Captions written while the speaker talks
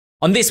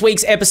On this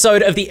week's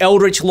episode of the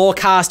Eldritch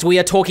Lorecast, we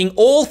are talking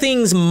all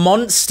things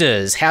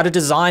monsters, how to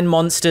design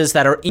monsters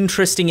that are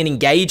interesting and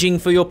engaging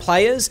for your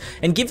players,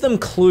 and give them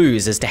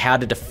clues as to how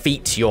to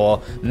defeat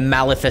your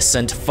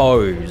maleficent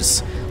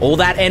foes. All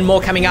that and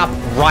more coming up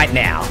right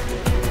now.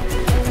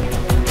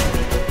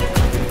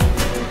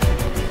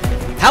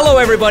 Hello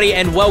everybody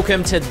and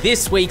welcome to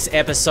this week's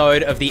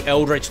episode of the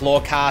Eldritch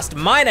Lorecast.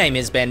 My name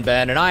is Ben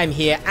Byrne and I am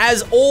here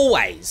as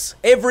always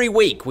every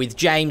week with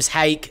James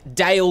Hake,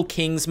 Dael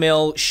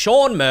Kingsmill,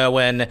 Shawn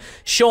Merwin.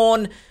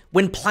 Shawn,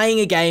 when playing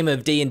a game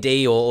of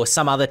D&D or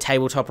some other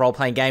tabletop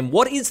role-playing game,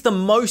 what is the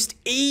most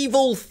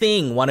evil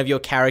thing one of your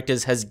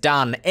characters has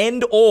done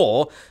and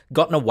or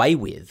gotten away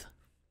with?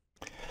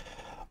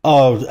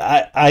 Oh,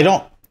 I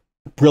don't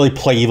really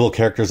play evil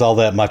characters all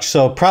that much,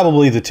 so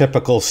probably the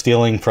typical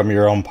stealing from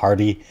your own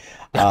party,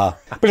 but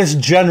it's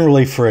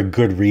generally for a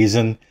good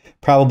reason.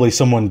 Probably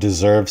someone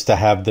deserves to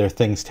have their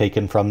things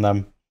taken from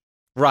them.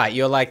 Right,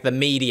 you're like the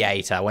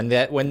mediator. When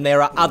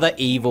there are other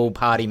evil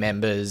party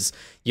members,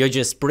 you're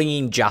just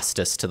bringing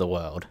justice to the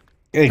world.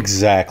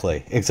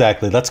 Exactly.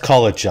 Let's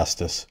call it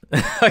justice.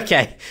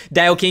 Okay,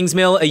 Dael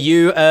Kingsmill, are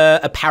you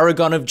a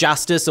paragon of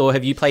justice, or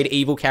have you played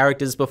evil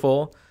characters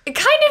before? Kind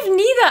of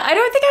neither. I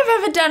don't think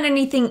I've ever done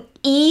anything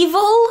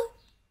evil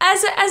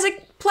as a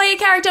player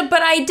character,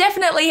 but I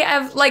definitely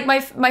have, like,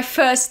 my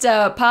first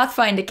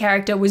Pathfinder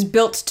character was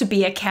built to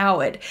be a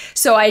coward,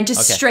 so I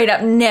just straight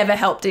up never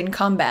helped in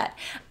combat.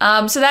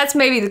 So that's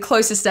maybe the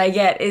closest I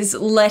get, is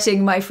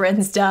letting my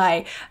friends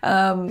die.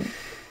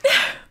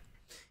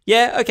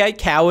 Yeah, okay,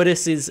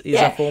 cowardice is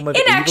a form of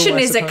evil, inaction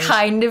is a suppose.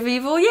 kind of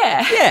evil,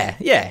 yeah.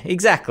 Yeah,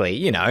 exactly,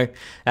 you know.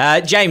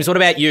 James, what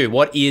about you?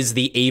 What is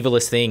the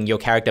evilest thing your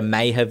character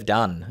may have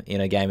done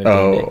in a game of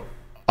D&D? Oh,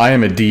 I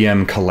am a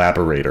DM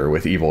collaborator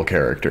with evil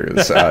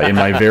characters. In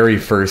my very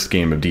first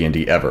game of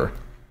D&D ever,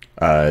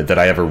 that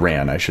I ever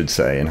ran, I should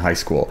say, in high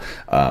school,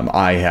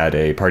 I had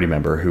a party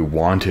member who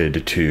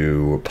wanted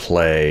to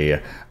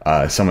play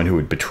someone who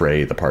would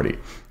betray the party.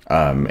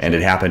 And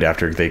it happened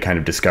after they kind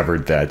of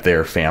discovered that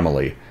their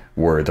family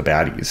were the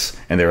baddies.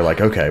 And they were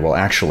like, okay, well,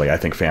 actually, I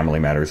think family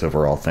matters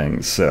over all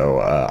things. So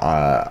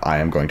I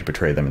am going to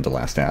betray them in the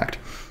last act.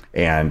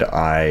 And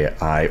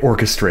I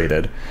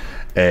orchestrated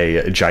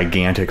a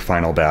gigantic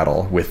final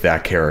battle with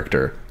that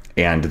character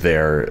and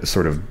their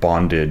sort of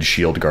bonded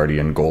shield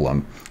guardian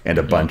golem and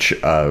a bunch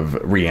of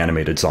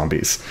reanimated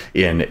zombies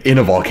in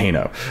a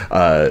volcano.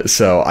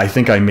 So I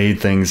think I made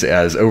things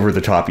as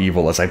over-the-top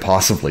evil as I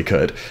possibly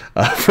could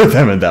for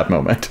them in that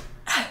moment.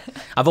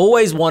 I've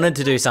always wanted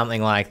to do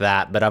something like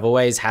that, but I've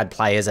always had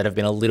players that have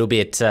been a little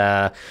bit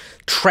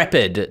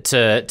trepid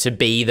to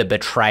be the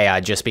betrayer,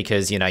 just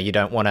because, you know, you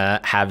don't want to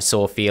have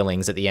sore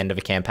feelings at the end of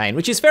a campaign,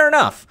 which is fair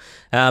enough.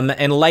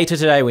 And later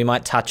today, we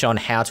might touch on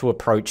how to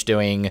approach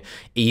doing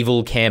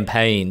evil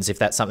campaigns, if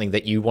that's something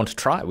that you want to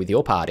try with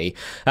your party.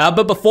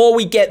 But before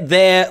we get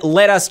there,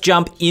 let us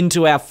jump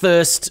into our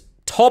first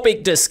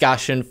topic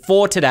discussion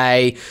for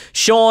today.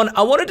 Shawn,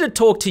 I wanted to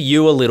talk to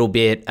you a little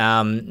bit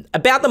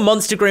about the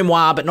Monster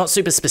Grimoire, but not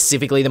super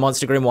specifically the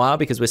Monster Grimoire,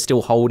 because we're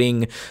still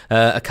holding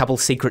a couple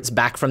secrets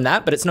back from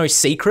that, but it's no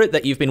secret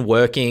that you've been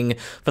working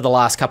for the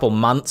last couple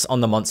months on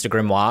the Monster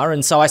Grimoire,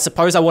 and so I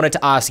suppose I wanted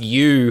to ask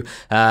you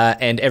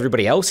and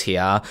everybody else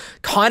here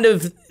kind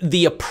of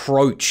the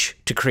approach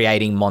to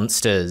creating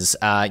monsters.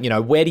 You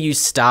know, where do you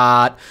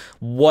start?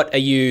 What are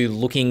you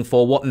looking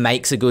for? What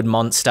makes a good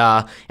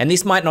monster? And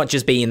this might not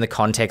just be in the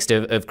context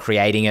of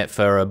creating it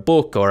for a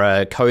book or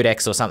a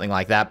codex or something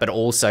like that, but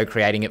also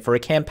creating it for a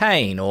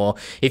campaign. Or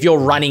if you're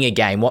running a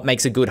game, what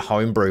makes a good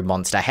homebrew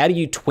monster? How do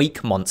you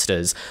tweak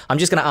monsters? I'm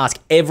just going to ask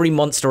every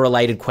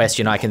monster-related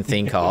question I can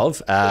think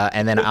of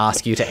and then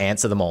ask you to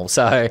answer them all.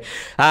 So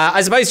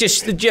I suppose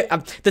just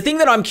the thing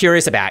that I'm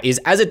curious about is,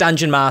 as a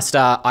dungeon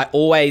master,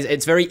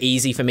 it's very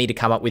easy for me to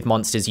come up with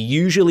monsters,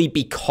 usually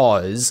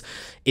because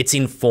it's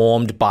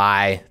informed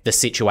by the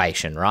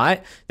situation,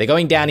 right? They're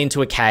going down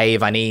into a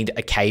cave. I need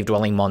a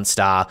cave-dwelling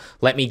monster.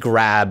 Let me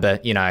grab,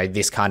 you know,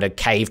 this kind of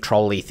cave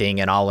trolley thing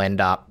and I'll end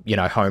up, you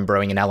know,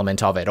 homebrewing an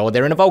element of it. Or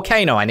they're in a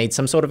volcano. I need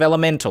some sort of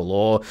elemental,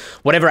 or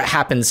whatever it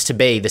happens to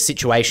be. The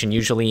situation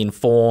usually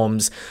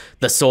informs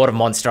the sort of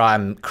monster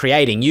I'm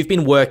creating. You've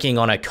been working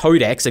on a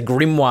codex, a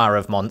grimoire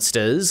of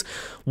monsters.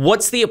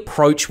 What's the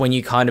approach when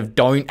you kind of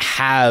don't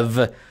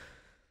have,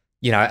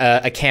 you know,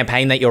 a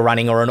campaign that you're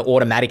running or an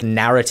automatic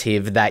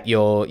narrative that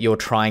you're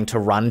trying to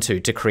run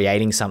to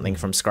creating something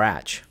from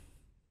scratch?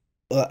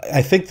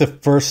 I think the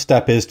first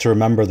step is to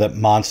remember that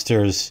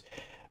monsters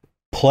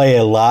play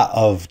a lot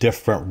of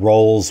different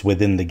roles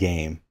within the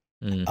game.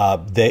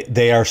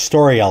 They are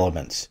story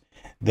elements.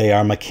 They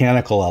are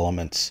mechanical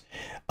elements.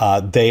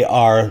 They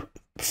are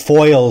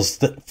foils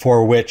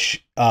for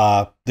which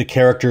the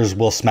characters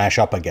will smash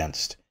up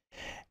against.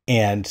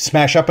 And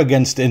smash up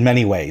against in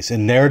many ways,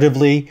 and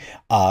narratively,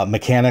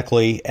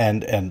 mechanically,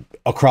 and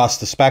across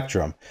the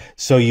spectrum.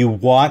 So you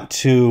want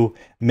to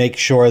make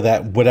sure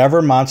that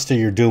whatever monster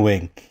you're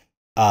doing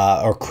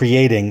or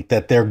creating,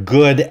 that they're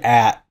good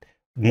at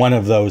one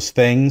of those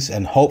things,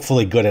 and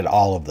hopefully good at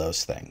all of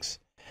those things.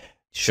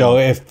 So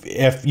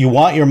if you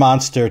want your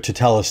monster to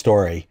tell a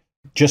story,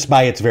 just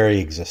by its very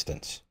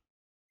existence,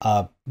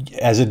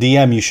 as a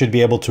DM, you should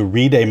be able to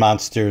read a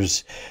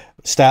monster's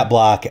stat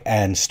block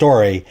and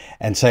story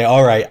and say,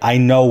 all right, I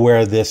know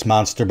where this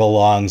monster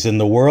belongs in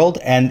the world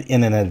and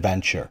in an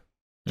adventure.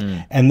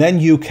 And then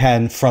you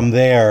can, from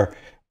there,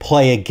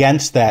 play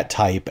against that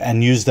type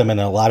and use them in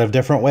a lot of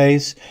different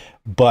ways.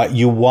 But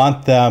you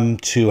want them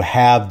to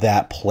have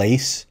that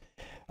place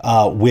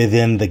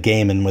within the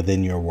game and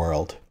within your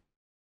world.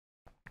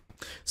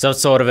 So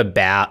it's sort of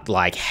about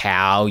like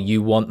how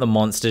you want the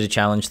monster to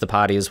challenge the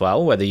party as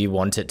well, whether you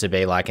want it to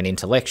be like an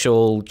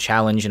intellectual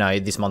challenge,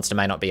 this monster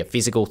may not be a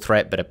physical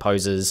threat, but it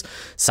poses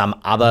some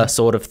other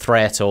sort of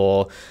threat,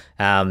 or,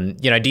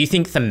 do you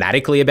think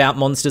thematically about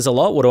monsters a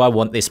lot? What do I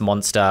want this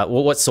monster,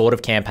 what sort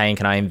of campaign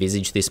can I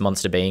envisage this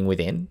monster being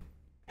within?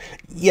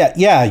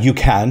 Yeah, you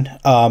can.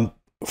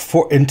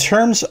 In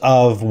terms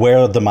of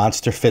where the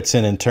monster fits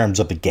in terms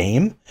of the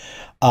game,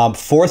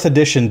 4th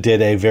edition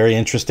did a very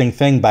interesting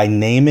thing by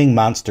naming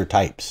monster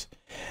types: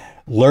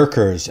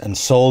 lurkers and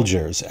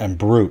soldiers and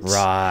brutes.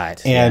 Right.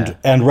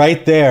 And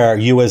right there,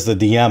 you as the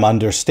DM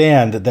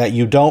understand that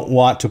you don't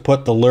want to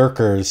put the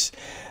lurkers,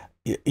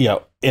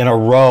 in a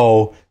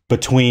row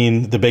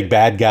between the big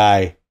bad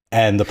guy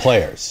and the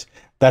players.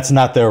 That's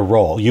not their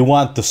role. You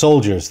want the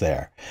soldiers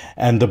there.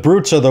 And the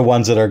brutes are the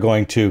ones that are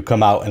going to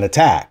come out and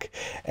attack.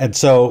 And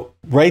so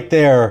right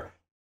there,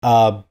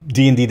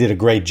 D&D did a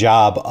great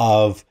job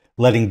of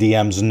letting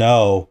DMs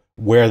know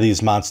where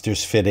these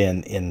monsters fit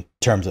in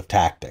terms of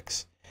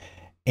tactics.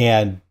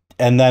 And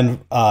then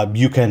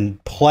you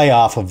can play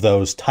off of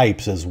those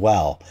types as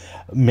well,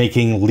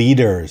 making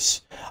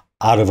leaders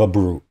out of a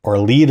brute or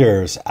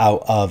leaders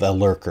out of a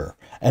lurker.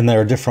 And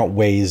there are different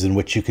ways in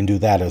which you can do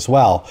that as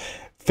well.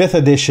 5th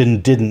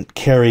edition didn't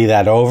carry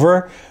that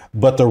over,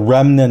 but the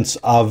remnants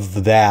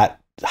of that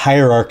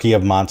hierarchy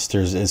of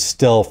monsters is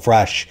still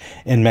fresh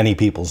in many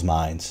people's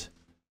minds.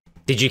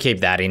 Did you keep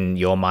that in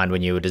your mind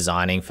when you were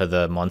designing for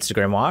the Monster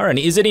Grimoire? And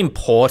is it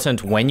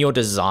important when you're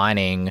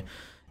designing,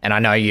 and I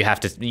know you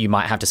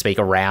might have to speak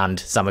around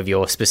some of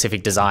your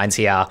specific designs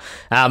here,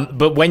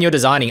 but when you're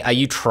designing, are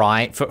you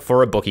trying,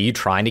 for a book, are you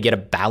trying to get a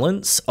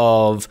balance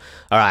of,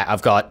 all right,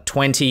 I've got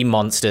 20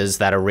 monsters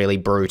that are really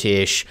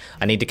brutish,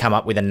 I need to come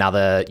up with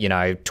another,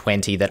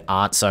 20 that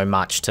aren't so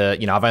much to,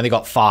 I've only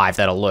got 5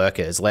 that are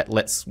lurkers.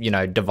 Let's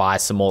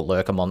devise some more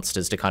lurker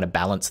monsters to kind of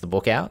balance the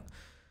book out?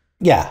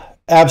 Yeah.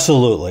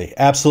 Absolutely.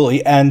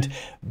 And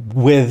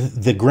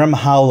with the Grim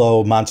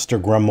Hollow Monster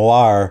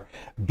Grimoire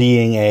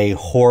being a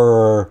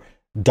horror,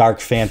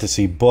 dark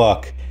fantasy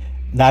book,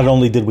 not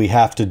only did we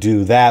have to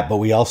do that, but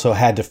we also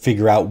had to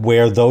figure out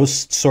where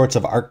those sorts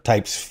of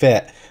archetypes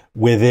fit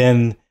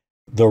within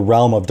the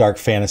realm of dark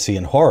fantasy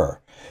and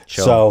horror.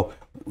 Sure. So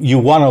you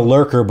want a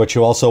lurker, but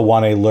you also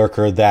want a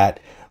lurker that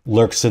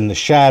lurks in the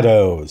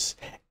shadows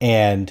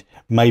and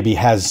maybe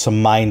has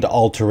some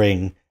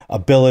mind-altering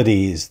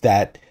abilities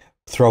that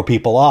throw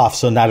people off.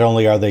 So not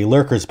only are they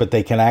lurkers, but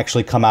they can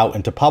actually come out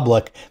into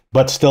public,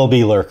 but still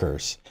be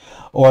lurkers.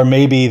 Or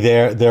maybe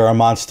there are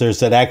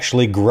monsters that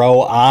actually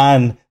grow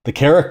on the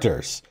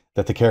characters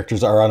that the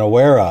characters are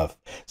unaware of.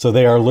 So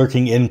they are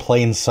lurking in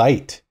plain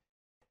sight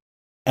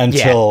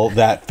until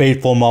that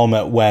fateful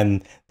moment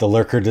when the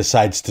lurker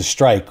decides to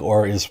strike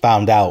or is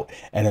found out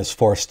and is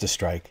forced to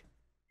strike.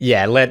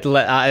 Yeah,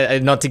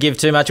 not to give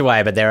too much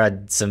away, but there are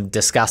some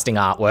disgusting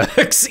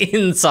artworks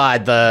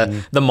inside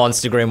the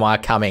Monster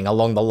Grimoire coming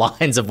along the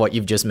lines of what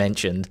you've just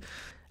mentioned.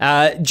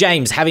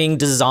 James, having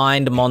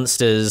designed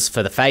monsters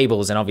for the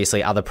Fables and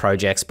obviously other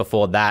projects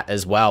before that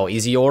as well,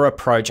 is your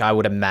approach, I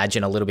would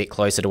imagine, a little bit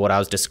closer to what I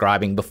was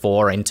describing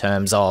before in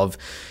terms of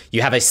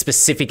you have a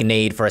specific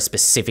need for a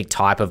specific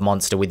type of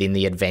monster within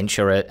the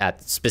adventure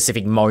at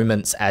specific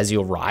moments as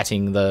you're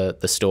writing the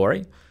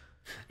story?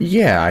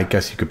 Yeah, I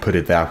guess you could put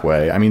it that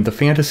way. I mean, the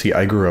fantasy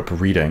I grew up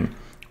reading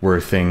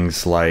were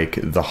things like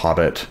The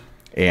Hobbit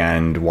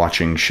and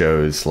watching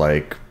shows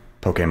like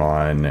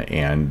Pokemon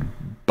and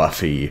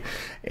Buffy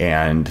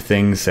and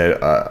things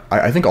that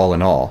I think all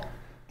in all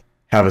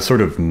have a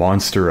sort of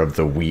monster of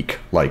the week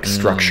like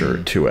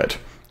structure to it.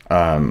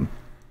 And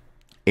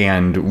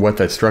what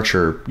that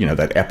structure,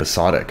 that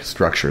episodic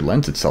structure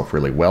lends itself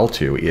really well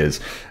to is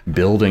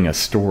building a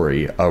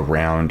story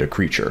around a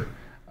creature.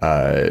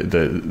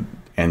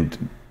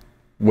 And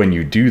when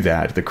you do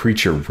that, the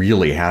creature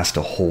really has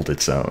to hold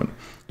its own.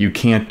 You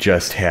can't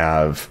just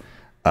have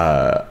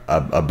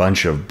a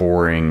bunch of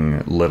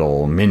boring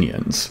little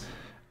minions.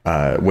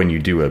 When you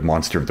do a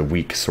Monster of the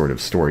Week sort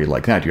of story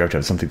like that, you have to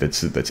have something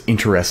that's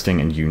interesting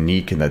and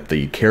unique and that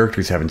the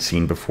characters haven't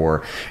seen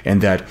before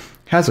and that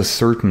has a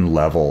certain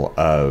level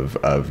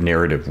of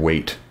narrative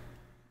weight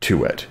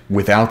to it.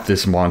 Without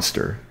this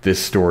monster,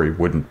 this story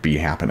wouldn't be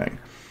happening.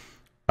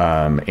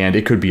 And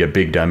it could be a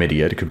big dumb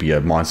idiot. It could be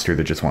a monster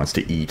that just wants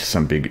to eat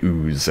some big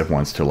ooze that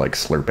wants to like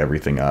slurp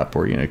everything up.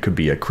 Or, it could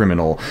be a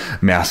criminal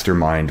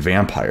mastermind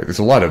vampire. There's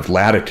a lot of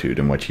latitude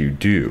in what you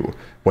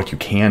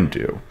can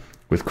do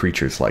with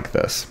creatures like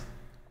this.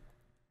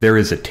 There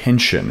is a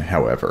tension,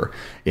 however,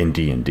 in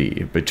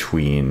D&D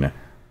between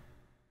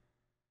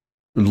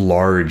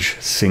large,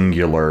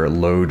 singular,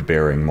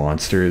 load-bearing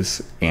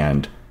monsters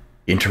and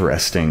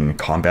interesting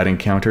combat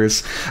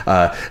encounters.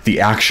 The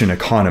action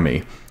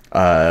economy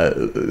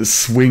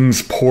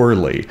swings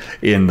poorly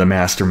in the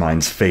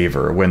mastermind's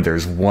favor when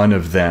there's one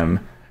of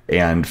them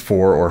and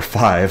 4 or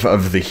 5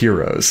 of the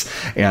heroes,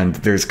 and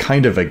there's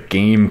kind of a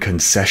game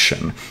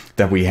concession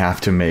that we have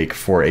to make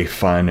for a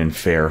fun and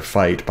fair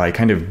fight by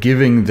kind of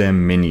giving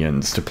them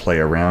minions to play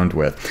around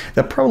with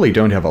that probably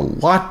don't have a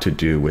lot to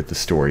do with the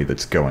story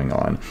that's going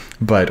on,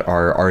 but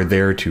are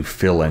there to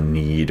fill a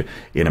need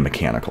in a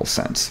mechanical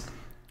sense.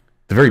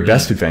 The very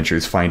best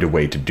adventures find a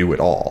way to do it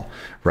all,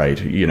 right?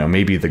 You know,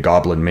 maybe the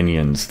goblin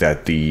minions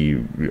that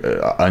the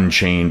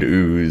unchained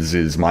ooze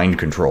is mind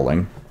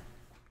controlling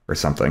or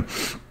something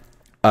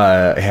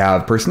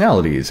have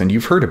personalities, and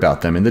you've heard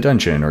about them in the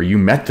dungeon, or you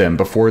met them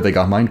before they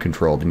got mind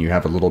controlled, and you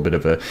have a little bit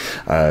of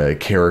a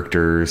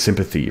character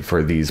sympathy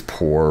for these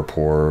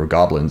poor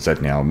goblins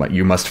that now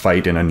you must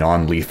fight in a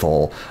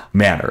non-lethal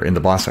manner in the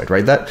boss fight,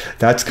 right?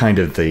 That's kind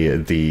of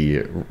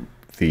the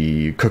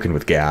cooking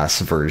with gas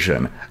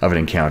version of an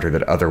encounter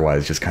that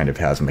otherwise just kind of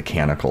has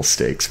mechanical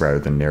stakes rather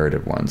than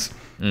narrative ones.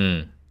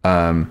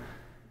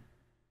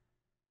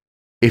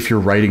 If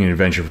you're writing an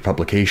adventure for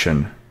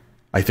publication,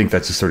 I think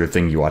that's the sort of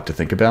thing you ought to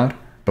think about.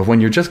 But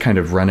when you're just kind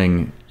of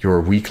running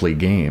your weekly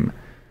game,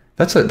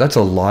 that's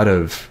a lot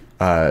of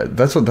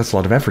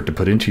effort to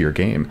put into your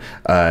game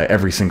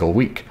every single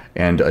week,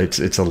 and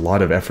it's a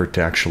lot of effort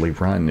to actually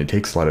run. It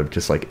takes a lot of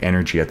just like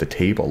energy at the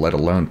table, let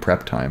alone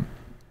prep time.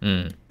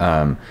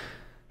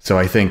 So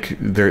I think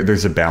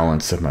there's a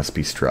balance that must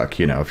be struck.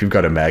 You know, if you've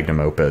got a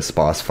magnum opus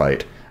boss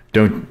fight,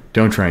 don't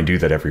try and do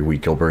that every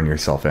week. You'll burn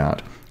yourself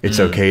out. It's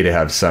okay to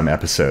have some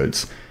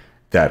episodes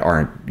that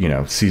aren't, you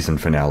know, season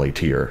finale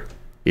tier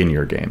in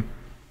your game.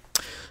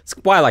 It's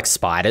why I like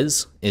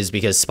spiders, is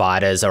because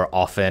spiders are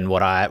often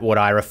what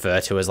I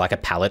refer to as like a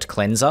palate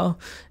cleanser.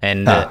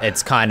 And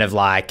it's kind of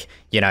like,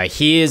 you know,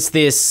 here's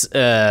this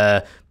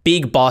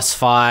big boss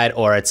fight,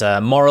 or it's a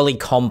morally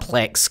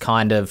complex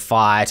kind of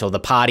fight, or the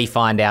party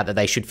find out that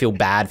they should feel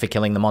bad for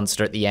killing the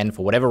monster at the end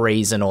for whatever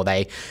reason, or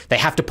they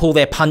have to pull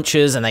their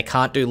punches and they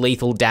can't do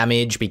lethal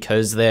damage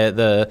because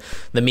the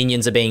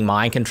minions are being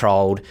mind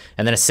controlled.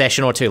 And then a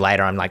session or two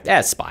later, I'm like,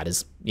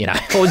 spiders, you know,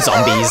 or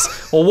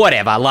zombies or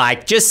whatever,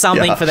 like just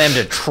something for them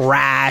to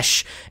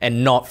trash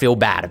and not feel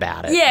bad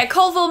about it. Yeah,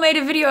 Colville made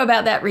a video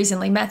about that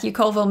recently. Matthew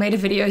Colville made a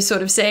video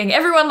sort of saying,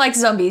 everyone likes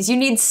zombies. You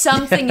need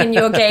something in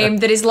your game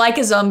that is like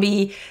a zombie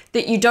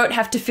that you don't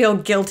have to feel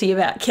guilty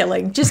about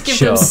killing. Just give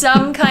them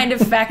some kind of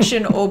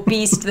faction or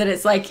beast that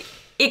it's like,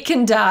 it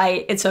can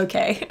die, it's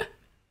okay.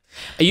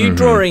 Are you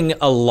drawing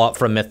a lot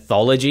from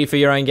mythology for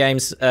your own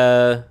games,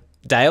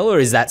 Dael, or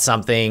is that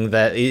something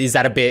that is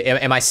that a bit?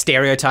 Am I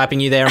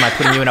stereotyping you there? Am I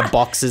putting you in a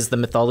box as the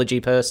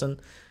mythology person?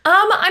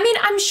 I mean,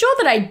 I'm sure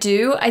that I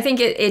do. I think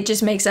it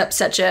just makes up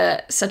such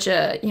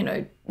a you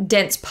know,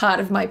 dense part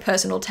of my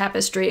personal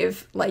tapestry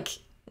of like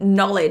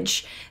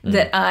knowledge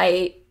that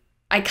I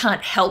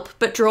can't help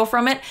but draw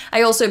from it.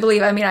 I also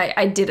believe, I mean,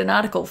 I did an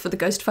article for the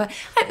Ghostfire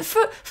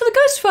for the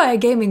Ghostfire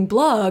gaming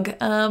blog.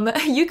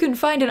 You can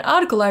find an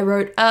article I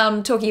wrote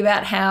talking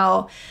about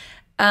how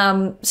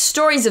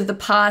stories of the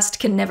past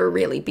can never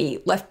really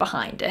be left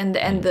behind, and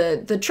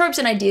the tropes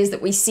and ideas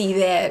that we see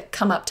there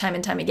come up time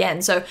and time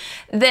again, so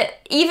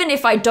that even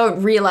if I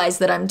don't realize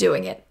that I'm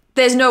doing it,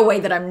 there's no way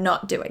that I'm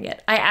not doing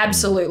it. I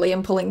absolutely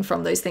am pulling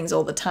from those things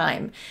all the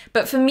time.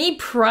 But for me,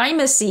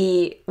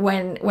 primacy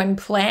when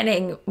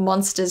planning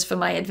monsters for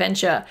my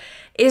adventure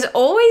is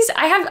always,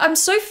 I'm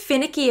so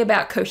finicky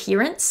about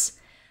coherence.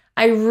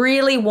 I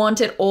really want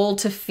it all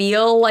to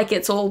feel like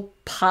it's all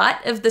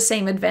part of the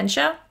same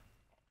adventure.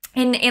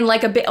 In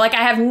like a bit, like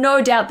I have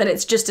no doubt that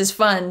it's just as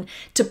fun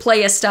to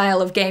play a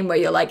style of game where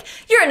you're like,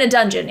 you're in a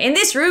dungeon. In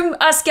this room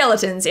are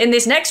skeletons. In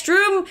this next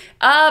room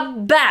are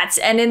bats.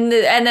 And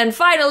then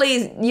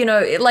finally, you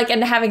know, like,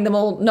 and having them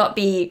all not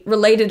be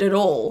related at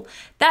all.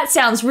 That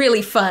sounds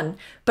really fun,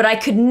 but I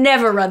could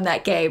never run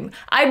that game.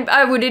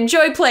 I would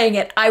enjoy playing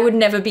it. I would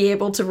never be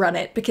able to run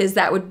it because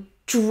that would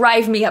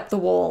drive me up the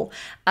wall.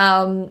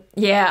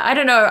 Yeah, I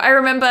don't know. I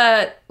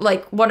remember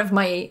like one of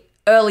my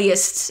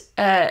earliest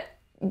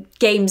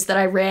games that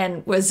I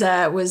ran was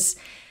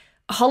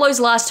Hollow's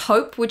Last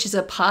Hope, which is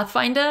a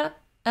Pathfinder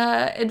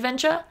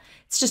adventure.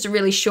 It's just a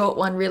really short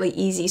one, really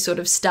easy sort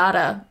of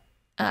starter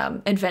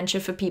adventure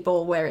for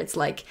people where it's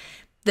like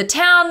the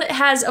town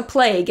has a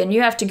plague and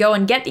you have to go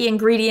and get the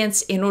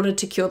ingredients in order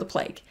to cure the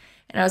plague.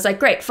 And I was like,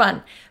 great,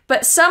 fun.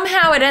 But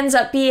somehow it ends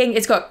up being,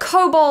 it's got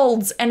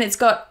kobolds and it's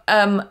got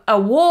a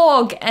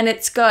warg and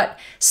it's got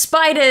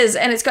spiders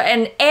and it's got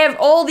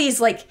all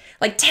these like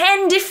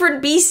 10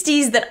 different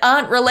beasties that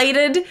aren't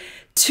related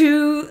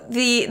to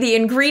the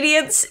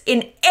ingredients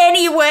in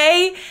any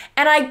way,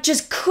 and I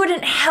just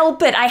couldn't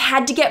help it. I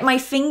had to get my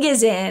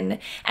fingers in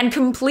and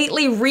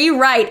completely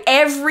rewrite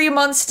every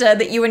monster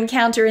that you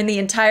encounter in the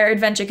entire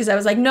adventure because I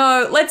was like,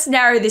 no, let's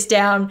narrow this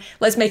down.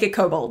 Let's make it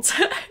kobolds.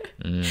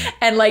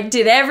 And like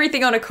did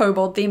everything on a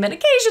kobold theme, and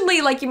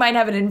occasionally like you might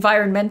have an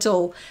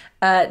environmental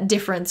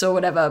difference or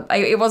whatever.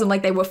 It wasn't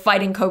like they were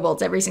fighting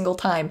kobolds every single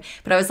time,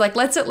 but I was like,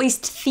 let's at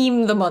least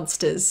theme the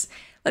monsters.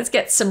 Let's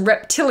get some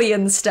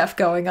reptilian stuff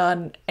going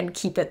on and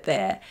keep it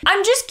there.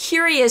 I'm just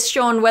curious,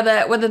 Shawn,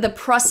 whether the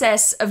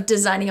process of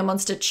designing a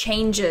monster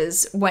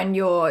changes when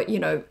you're,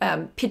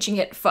 pitching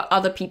it for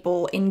other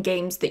people in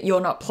games that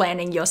you're not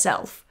planning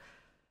yourself.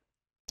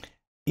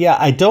 Yeah,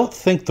 I don't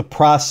think the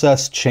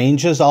process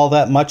changes all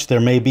that much. There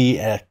may be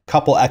a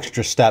couple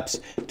extra steps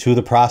to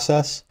the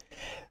process.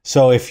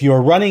 So if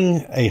you're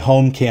running a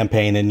home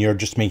campaign and you're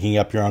just making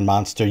up your own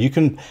monster, you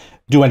can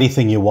do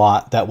anything you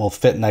want that will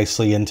fit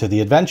nicely into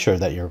the adventure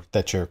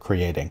that you're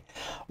creating.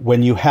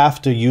 When you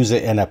have to use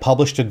it in a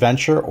published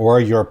adventure or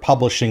you're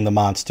publishing the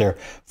monster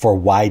for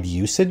wide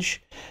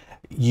usage,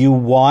 you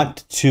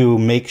want to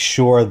make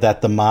sure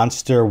that the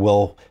monster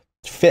will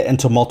fit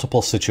into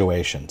multiple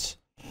situations.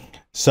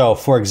 So,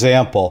 for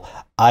example,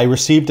 I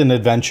received an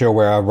adventure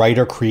where a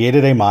writer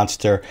created a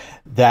monster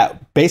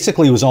that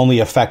basically was only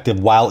effective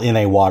while in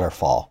a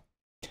waterfall.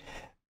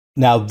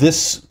 Now,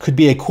 this could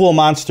be a cool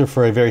monster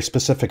for a very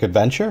specific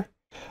adventure,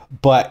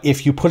 but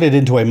if you put it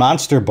into a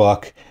monster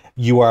book,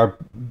 you are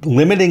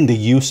limiting the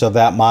use of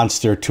that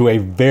monster to a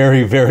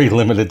very, very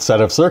limited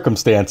set of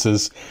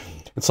circumstances.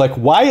 It's like,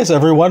 why is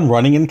everyone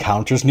running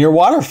encounters near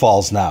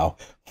waterfalls now?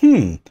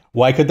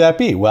 Why could that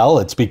be? Well,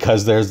 it's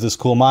because there's this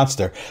cool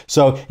monster.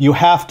 So you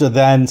have to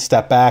then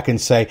step back and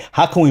say,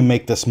 how can we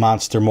make this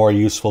monster more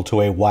useful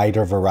to a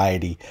wider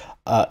variety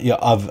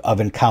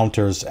of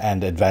encounters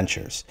and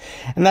adventures?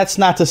 And that's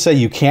not to say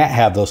you can't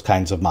have those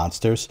kinds of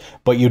monsters,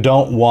 but you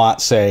don't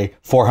want, say,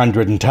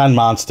 410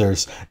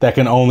 monsters that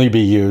can only be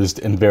used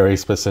in very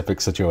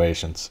specific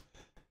situations.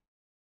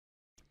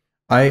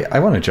 I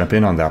want to jump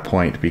in on that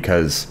point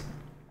because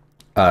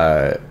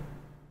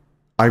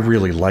I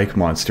really like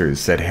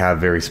monsters that have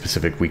very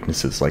specific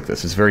weaknesses like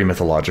this. It's very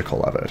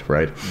mythological of it,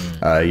 right?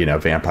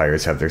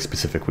 Vampires have their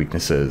specific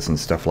weaknesses and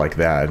stuff like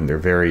that, and they're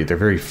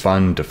very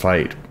fun to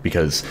fight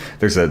because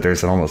there's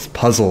an almost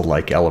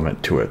puzzle-like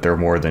element to it. They're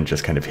more than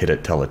just kind of hit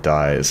it till it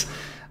dies.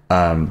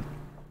 But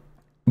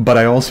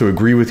I also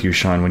agree with you,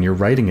 Shawn. When you're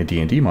writing a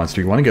D&D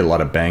monster, you want to get a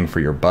lot of bang for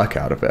your buck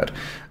out of it.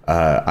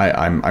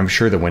 I'm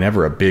sure that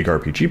whenever a big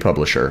RPG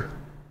publisher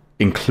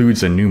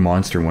includes a new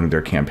monster in one of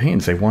their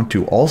campaigns, they want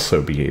to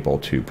also be able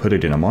to put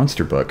it in a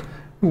monster book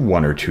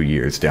 1 or 2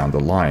 years down the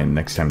line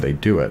next time they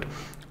do it.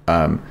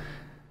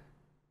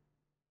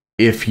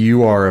 If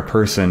you are a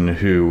person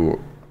who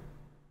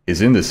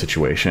is in this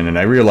situation, and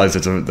I realize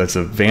that's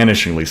a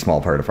vanishingly small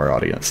part of our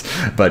audience,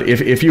 but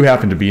if you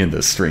happen to be in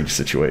this strange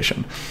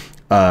situation,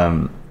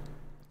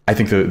 I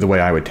think the way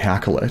I would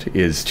tackle it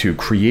is to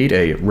create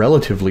a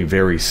relatively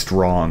very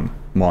strong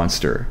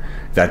monster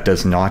that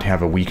does not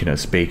have a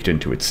weakness baked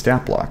into its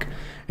stat block.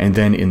 And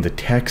then in the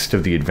text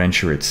of the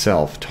adventure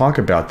itself, talk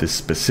about this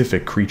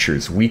specific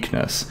creature's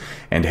weakness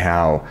and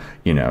how,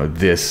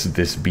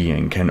 this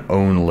being can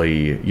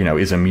only,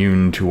 is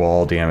immune to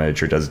all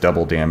damage or does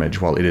double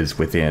damage while it is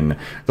within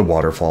the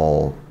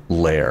waterfall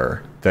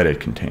lair that it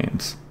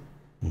contains.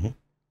 Mm-hmm.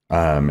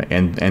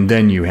 And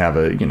then you have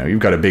you've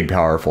got a big,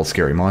 powerful,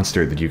 scary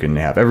monster that you can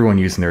have everyone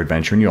use in their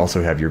adventure, and you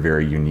also have your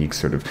very unique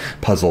sort of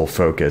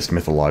puzzle-focused,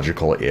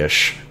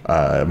 mythological-ish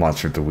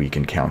monster of the week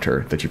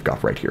encounter that you've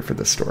got right here for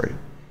this story.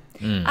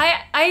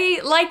 I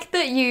like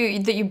that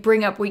you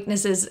bring up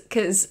weaknesses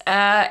because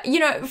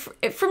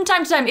from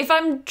time to time, if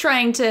I'm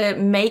trying to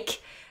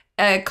make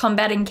a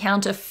combat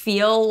encounter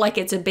feel like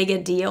it's a bigger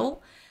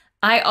deal,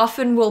 I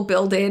often will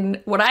build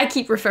in what I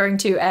keep referring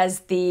to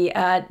as the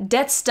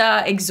Death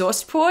Star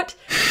exhaust port.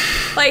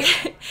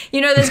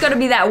 There's got to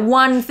be that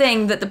one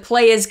thing that the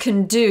players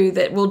can do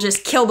that will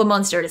just kill the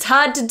monster. It's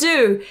hard to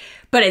do,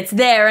 but it's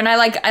there, and I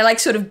like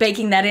sort of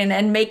baking that in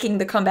and making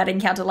the combat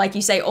encounter, like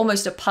you say,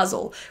 almost a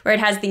puzzle where it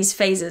has these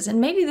phases.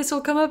 And maybe this will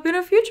come up in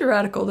a future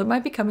article that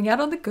might be coming out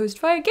on the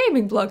Ghostfire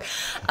gaming blog.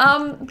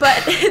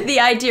 But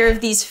the idea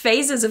of these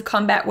phases of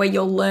combat where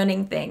you're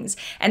learning things,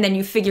 and then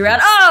you figure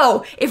out,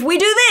 if we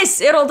do this,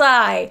 it'll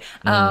die.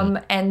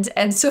 And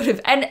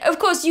of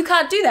course you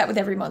can't do that with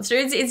every monster.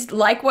 It's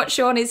like what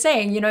Shawn is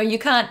saying. You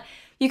can't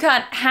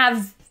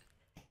have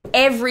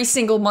every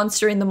single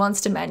monster in the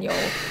monster manual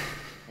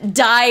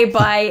die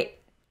by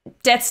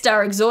Death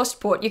Star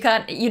exhaust port. You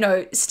can't,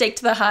 stake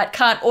to the heart,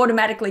 can't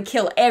automatically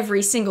kill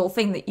every single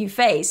thing that you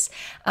face.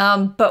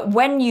 But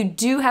when you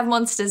do have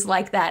monsters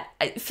like that,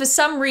 for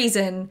some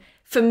reason,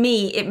 for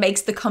me, it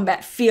makes the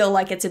combat feel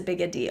like it's a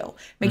bigger deal.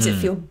 Makes it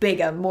feel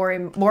bigger, more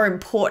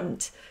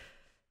important.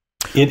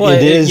 It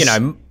is.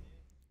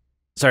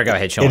 Sorry, go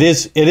ahead, Shawn. It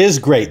is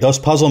great. Those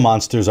puzzle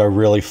monsters are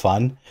really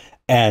fun,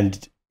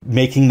 and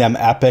making them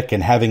epic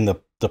and having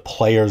the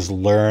players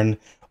learn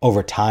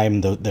over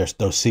time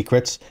those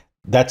secrets,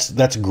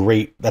 that's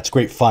great. That's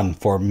great fun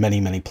for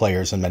many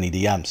players and many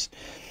DMs.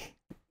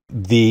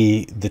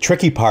 The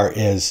tricky part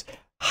is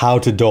how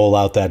to dole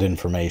out that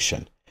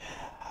information,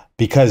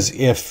 because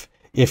if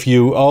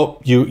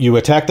you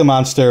attack the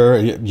monster,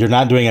 you're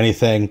not doing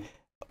anything,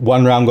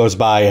 one round goes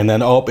by, and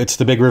then it's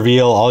the big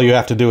reveal, all you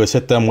have to do is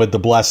hit them with the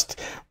blessed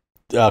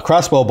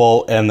crossbow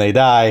bolt and they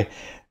die.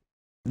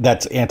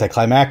 that's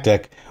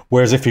anticlimactic.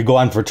 Whereas if you go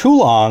on for too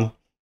long,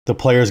 the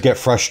players get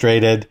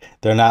frustrated.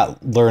 They're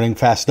not learning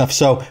fast enough.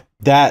 So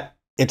that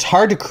it's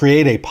hard to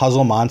create a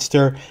puzzle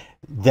monster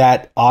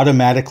that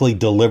automatically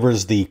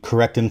delivers the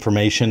correct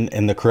information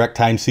in the correct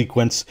time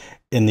sequence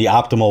in the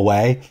optimal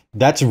way.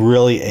 That's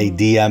really a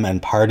DM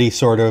and party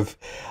sort of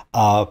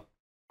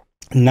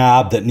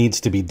knob that needs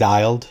to be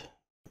dialed.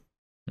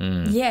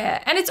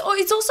 Yeah, and it's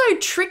also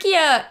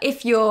trickier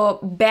if you're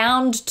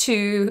bound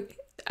to,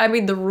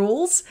 the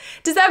rules.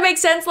 Does that make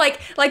sense? Like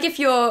if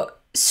you're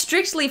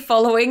strictly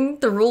following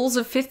the rules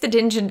of 5th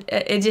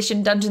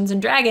edition Dungeons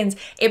and Dragons,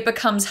 it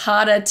becomes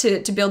harder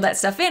to build that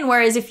stuff in.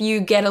 Whereas if you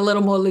get a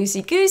little more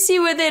loosey-goosey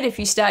with it, if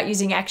you start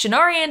using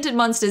action-oriented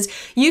monsters,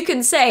 you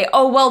can say,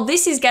 oh, well,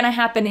 this is going to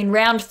happen in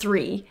round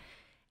 3.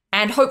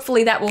 And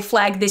hopefully that will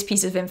flag this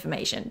piece of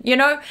information. You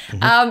know,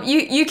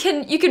 you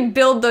can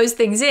build those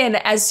things in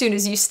as soon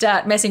as you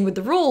start messing with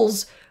the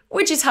rules,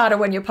 which is harder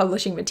when you're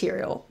publishing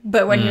material.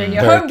 But when you're in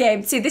your home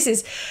game, see,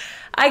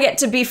 I get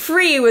to be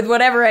free with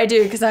whatever I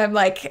do because I'm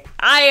like,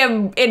 I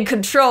am in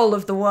control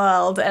of the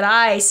world, and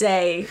I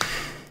say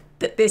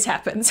that this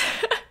happens.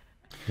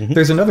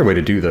 There's another way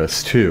to do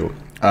this too,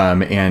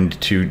 and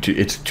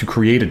it's to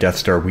create a Death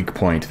Star weak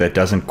point that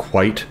doesn't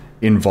quite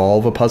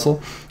involve a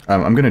puzzle.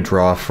 I'm going to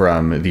draw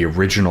from the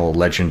original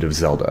Legend of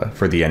Zelda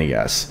for the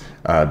NES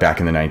back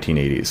in the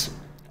 1980s.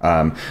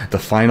 The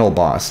final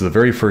boss, the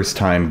very first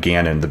time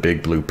Ganon, the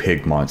big blue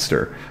pig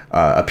monster,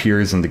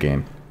 appears in the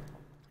game,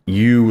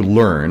 you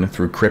learn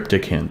through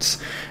cryptic hints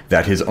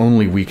that his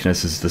only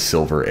weakness is the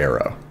silver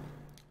arrow.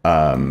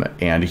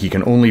 And he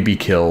can only be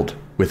killed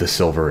with a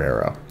silver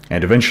arrow.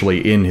 And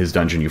eventually in his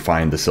dungeon you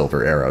find the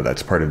silver arrow.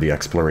 That's part of the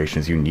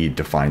explorations. You need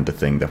to find the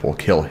thing that will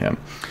kill him.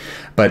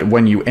 But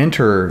when you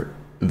enter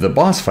the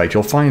boss fight,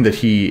 you'll find that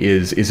he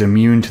is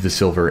immune to the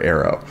silver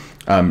arrow.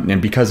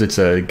 And because it's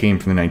a game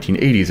from the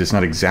 1980s, it's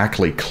not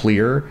exactly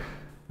clear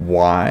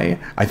why.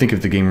 I think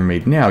if the game were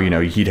made now, you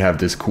know, he'd have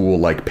this cool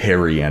like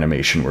parry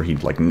animation where he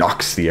like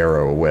knocks the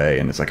arrow away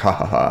and it's like, ha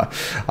ha ha,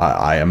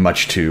 I am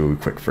much too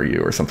quick for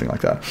you, or something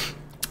like that.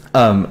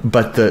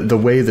 But the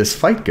way this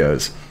fight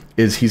goes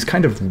is he's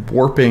kind of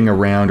warping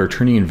around or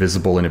turning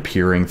invisible and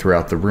appearing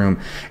throughout the room,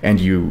 and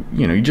you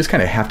just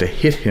kind of have to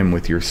hit him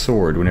with your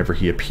sword whenever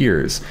he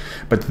appears.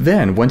 But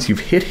then once you've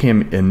hit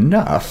him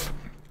enough,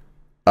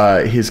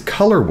 his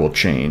color will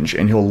change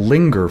and he'll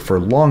linger for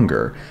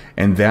longer,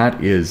 and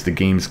that is the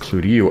game's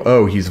clue to you.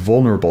 Oh, he's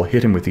vulnerable,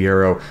 hit him with the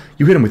arrow.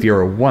 You hit him with the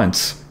arrow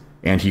once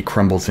and he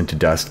crumbles into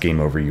dust. Game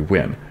over, you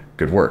win.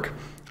 Good work.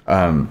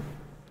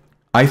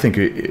 I think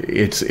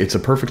it's a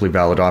perfectly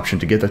valid option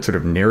to get that sort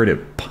of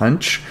narrative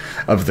punch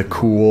of the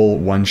cool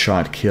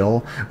one-shot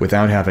kill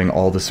without having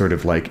all the sort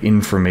of like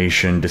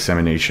information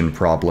dissemination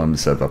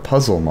problems of a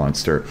puzzle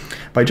monster,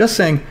 by just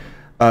saying,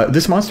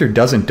 this monster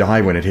doesn't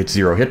die when it hits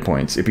 0 hit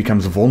points. It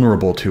becomes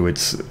vulnerable to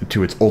its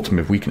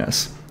ultimate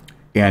weakness.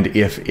 And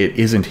if it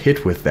isn't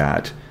hit with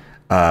that,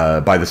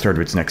 by the start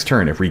of its next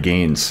turn, it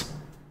regains,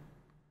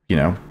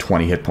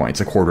 20 hit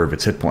points, a quarter of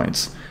its hit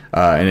points.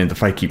 And then the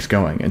fight keeps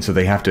going. And so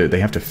they have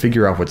to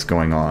figure out what's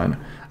going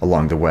on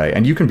along the way.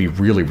 And you can be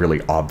really,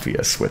 really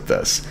obvious with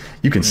this.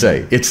 You can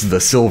say, it's the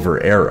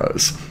silver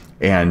arrows.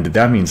 And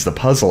that means the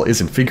puzzle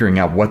isn't figuring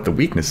out what the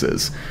weakness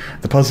is.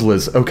 The puzzle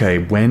is, okay,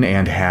 when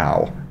and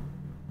how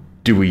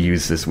do we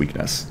use this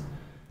weakness?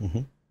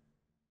 And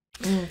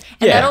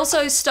that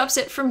also stops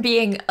it from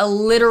being a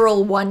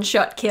literal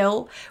one-shot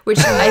kill, which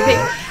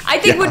I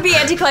think would be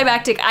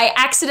anticlimactic. I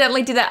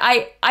accidentally did that.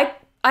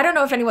 I don't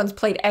know if anyone's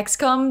played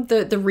XCOM,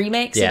 the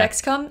remakes of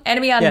XCOM,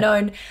 Enemy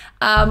Unknown.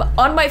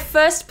 On my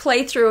first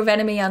playthrough of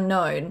Enemy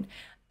Unknown,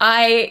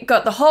 I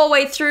got the whole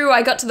way through.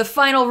 I got to the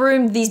final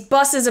room. These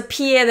bosses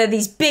appear. They're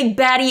these big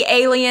baddie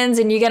aliens,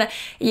 and you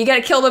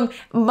gotta kill them.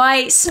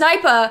 My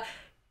sniper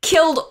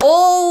killed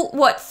all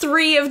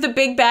 3 of the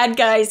big bad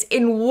guys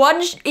in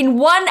one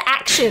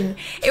action.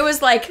 It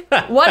was like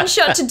one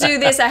shot to do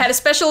this. I had a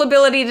special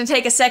ability to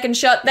take a second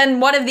shot. Then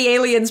one of the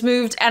aliens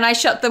moved and I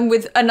shot them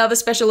with another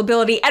special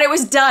ability, and it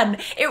was done.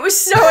 It was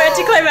so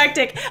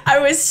anticlimactic.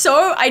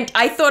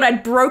 I thought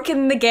I'd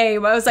broken the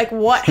game. I was like,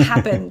 what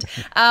happened?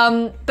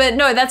 But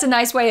no, that's a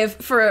nice way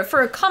for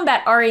a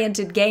combat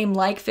oriented game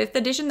like 5th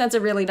edition. That's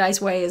a really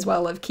nice way as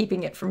well of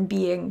keeping it from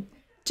being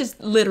just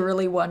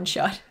literally one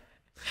shot.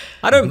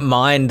 I don't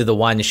mind the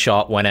one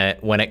shot when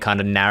it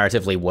kind of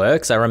narratively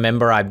works. I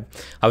remember I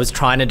was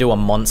trying to do a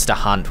monster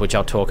hunt, which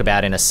I'll talk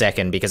about in a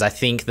second, because I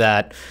think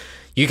that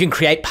you can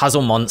create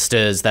puzzle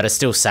monsters that are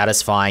still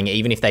satisfying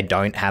even if they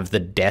don't have the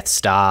Death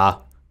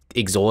Star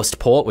exhaust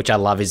port, which I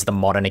love is the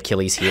modern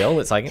Achilles heel.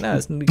 It's like, no,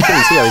 it's an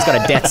Achilles heel. He's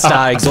got a Death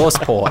Star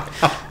exhaust port.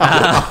 You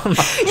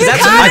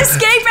can't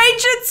escape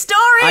ancient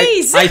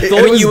stories! I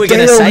thought you were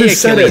going to say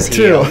Achilles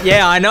heel.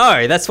 Yeah, I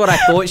know. That's what I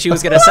thought she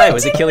was going to say. It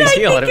was Achilles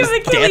heel. And it was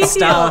Death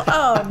Star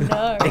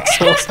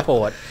exhaust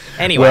port.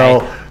 Anyway.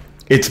 Well,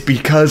 it's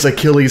because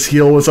Achilles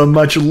heel was a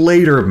much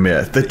later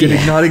myth that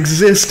did not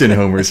exist in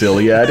Homer's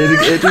Iliad.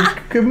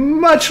 It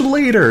much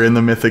later in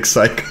the mythic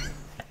cycle.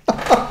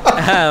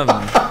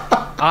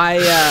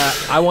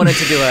 I wanted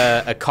to do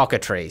a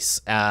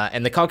cockatrice,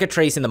 and the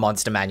cockatrice in the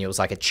monster manual is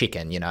like a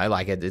chicken, you know,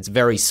 like it's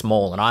very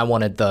small, and I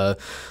wanted the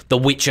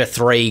Witcher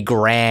 3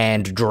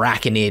 grand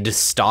draconid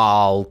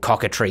style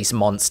cockatrice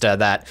monster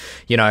that,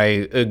 you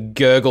know,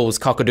 gurgles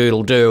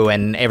cock-a-doodle-doo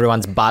and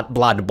everyone's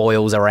blood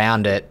boils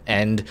around it,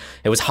 and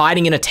it was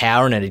hiding in a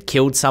tower and it had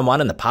killed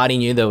someone, and the party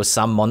knew there was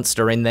some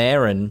monster in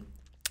there, and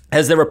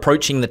as they're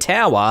approaching the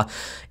tower,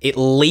 it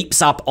leaps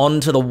up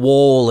onto the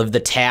wall of the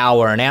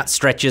tower and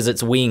outstretches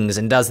its wings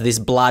and does this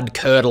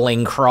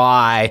blood-curdling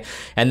cry,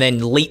 and then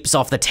leaps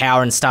off the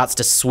tower and starts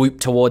to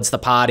swoop towards the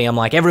party. I'm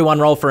like, everyone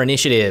roll for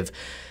initiative.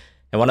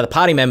 And one of the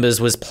party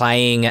members was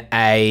playing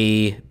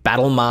a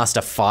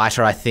Battlemaster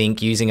fighter, I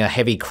think, using a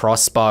heavy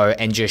crossbow,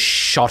 and just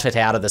shot it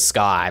out of the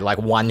sky, like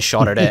one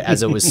shot at it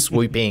as it was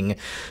swooping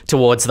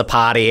towards the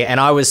party. And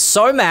I was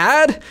so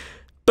mad,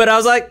 but I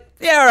was like,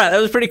 yeah, all right, that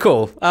was pretty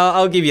cool.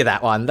 I'll give you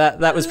that one.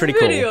 That was pretty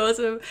cool. Pretty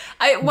awesome.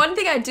 One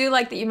thing I do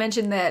like that you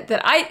mentioned there,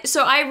 that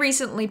I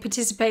recently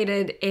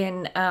participated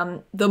in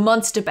the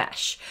Monster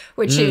Bash,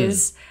 which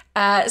is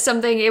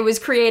something, it was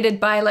created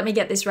by, let me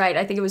get this right,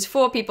 I think it was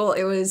 4 people.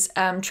 It was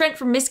Trent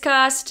from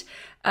Miscast,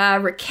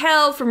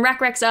 Raquel from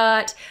Rackrex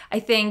Art,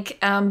 I think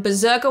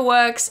Berserker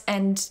Works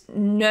and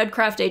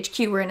Nerdcraft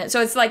HQ were in it.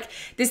 So it's like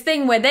this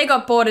thing where they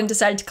got bored and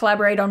decided to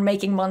collaborate on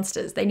making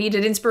monsters. They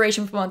needed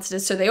inspiration for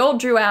monsters, so they all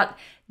drew out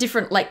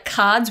different like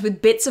cards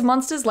with bits of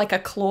monsters, like a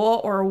claw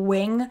or a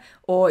wing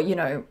or, you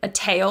know, a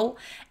tail,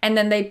 and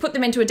then they put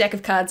them into a deck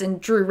of cards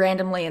and drew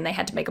randomly, and they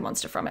had to make a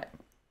monster from it.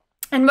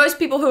 And most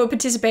people who are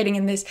participating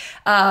in this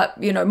are,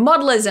 you know,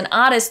 modelers and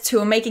artists who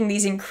are making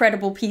these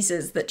incredible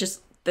pieces that just,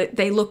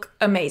 they look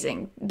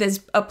amazing. There's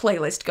a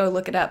playlist, go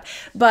look it up.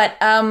 But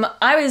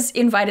I was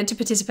invited to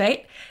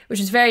participate, which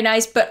was very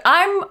nice, but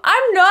I'm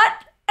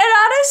not an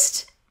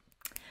artist.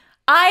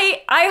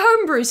 I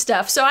homebrew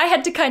stuff, so I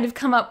had to kind of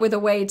come up with a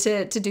way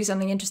to do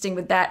something interesting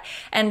with that.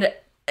 And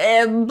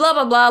blah,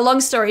 blah, blah. Long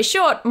story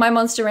short, my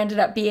monster ended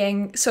up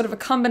being sort of a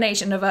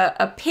combination of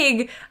a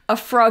pig, a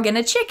frog, and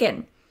a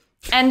chicken.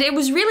 And it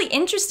was really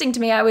interesting to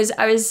me. I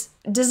was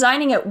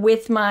designing it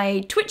with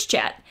my Twitch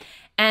chat,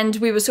 and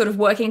we were sort of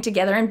working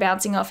together and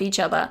bouncing off each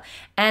other.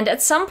 And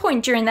at some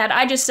point during that,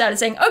 I just started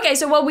saying, okay,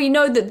 so well, we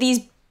know that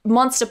these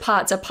monster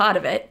parts are part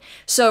of it,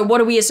 so what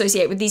do we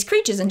associate with these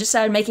creatures? And just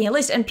started making a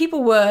list, and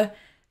people were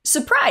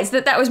surprised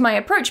that that was my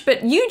approach.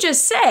 But you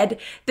just said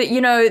that,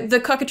 you know, the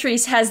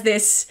cockatrice has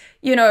this,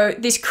 you know,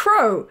 this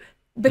crow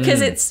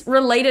because it's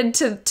related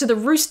to the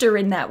rooster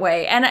in that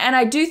way. And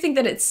I do think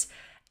that it's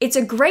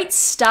a great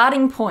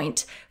starting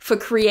point for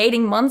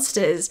creating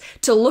monsters,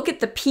 to look at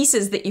the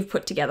pieces that you've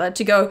put together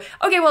to go,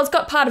 okay, well, it's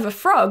got part of a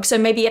frog, so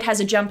maybe it has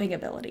a jumping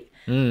ability.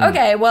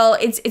 Okay, well,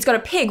 it's got a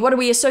pig. What do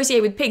we associate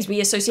with pigs? We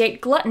associate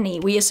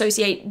gluttony. We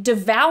associate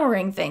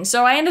devouring things.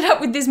 So I ended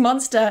up with this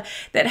monster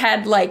that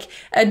had like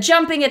a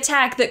jumping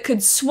attack that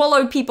could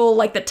swallow people,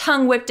 like the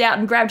tongue whipped out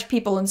and grabbed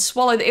people and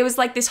swallowed. It was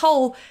like this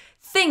whole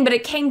thing, but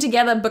it came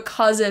together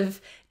because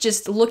of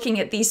just looking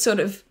at these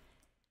sort of,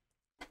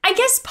 I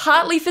guess,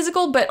 partly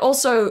physical, but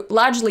also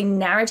largely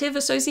narrative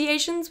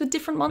associations with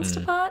different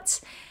monster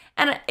parts.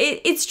 And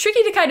it's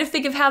tricky to kind of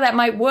think of how that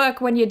might work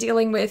when you're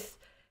dealing with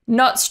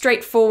not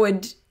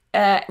straightforward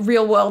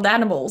real world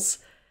animals.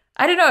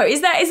 I don't know. Is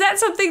that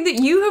something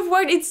that you have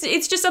worked?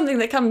 It's just something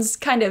that comes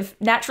kind of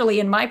naturally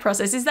in my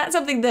process. Is that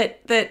something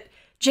that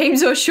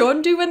James or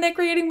Shawn do when they're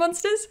creating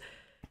monsters?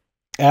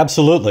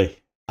 Absolutely.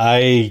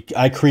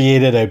 I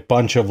created a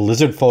bunch of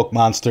lizard folk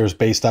monsters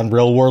based on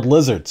real world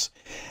lizards.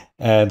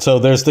 And so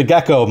there's the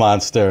gecko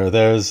monster,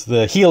 there's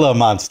the Gila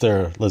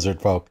monster,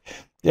 lizard folk.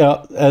 You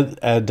know,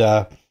 and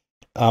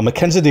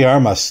Mackenzie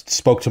DeArmas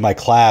spoke to my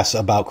class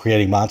about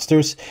creating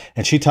monsters,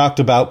 and she talked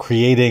about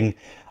creating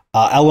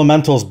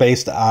elementals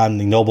based on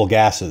the noble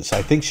gases.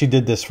 I think she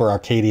did this for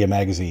Arcadia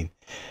magazine.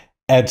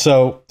 And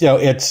so, you know,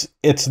 it's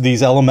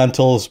these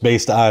elementals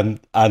based on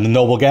the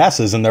noble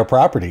gases and their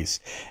properties.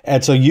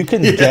 And so you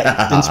can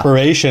get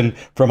inspiration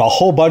from a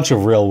whole bunch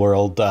of real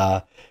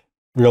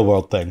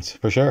world things,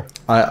 for sure.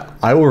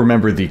 I will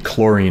remember the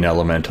chlorine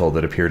elemental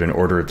that appeared in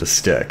Order of the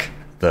Stick,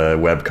 the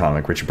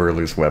webcomic, Rich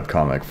Burlew's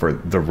webcomic, for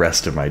the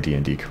rest of my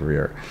D&D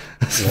career.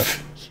 Yep.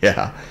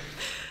 Yeah.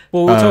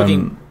 Well, we're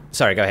talking...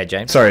 Sorry, go ahead,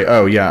 James. Sorry.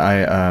 Oh,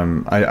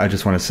 yeah. I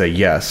just want to say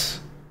yes.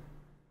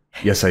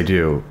 Yes, I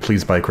do.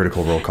 Please buy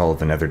Critical Roll Call of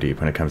the Netherdeep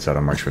when it comes out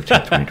on March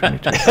 15th,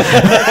 2022.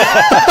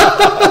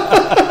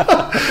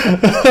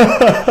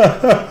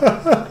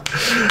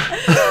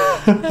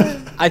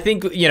 I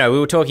think, you know, we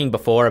were talking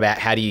before about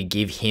how do you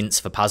give hints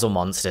for puzzle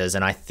monsters,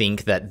 and I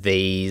think that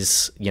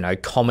these, you know,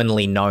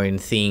 commonly known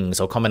things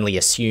or commonly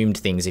assumed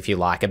things, if you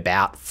like,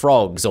 about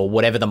frogs or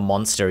whatever the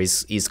monster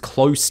is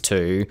close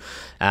to,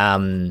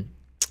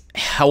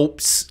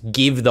 helps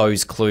give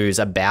those clues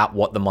about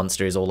what the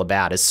monster is all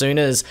about. As soon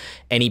as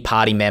any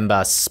party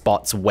member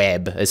spots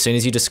web, as soon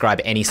as you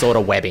describe any sort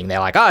of webbing, they're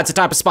like, oh, it's a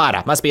type of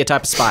spider. Must be a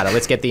type of spider.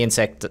 Let's get the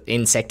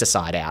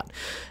insecticide out.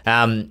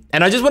 And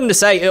I just wanted to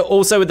say,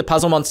 also with the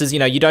puzzle monsters, you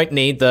know, you don't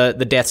need the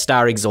Death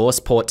Star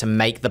exhaust port to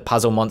make the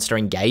puzzle monster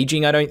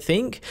engaging, I don't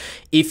think.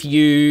 If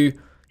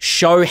you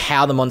show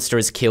how the monster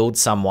has killed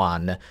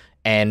someone,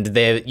 and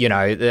they're, you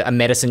know, a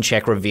medicine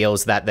check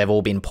reveals that they've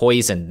all been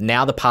poisoned.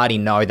 Now the party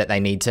know that they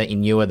need to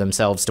inure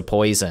themselves to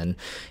poison.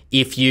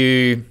 If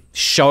you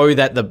show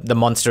that the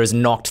monster is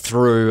knocked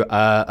through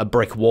a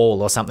brick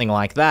wall or something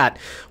like that,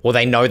 well,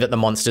 they know that the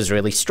monster's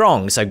really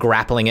strong, so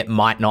grappling it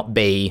might not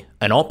be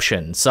an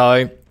option.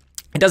 So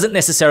it doesn't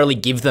necessarily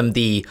give them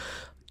the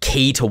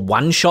key to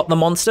one-shot the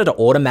monster, to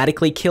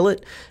automatically kill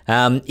it.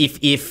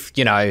 If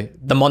you know,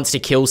 the monster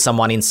kills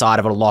someone inside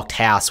of a locked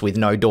house with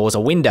no doors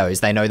or windows,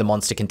 they know the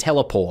monster can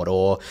teleport,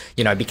 or,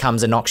 you know,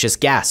 becomes a noxious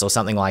gas or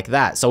something like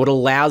that. So it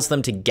allows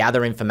them to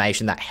gather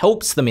information that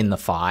helps them in the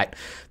fight.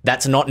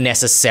 That's not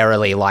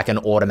necessarily like an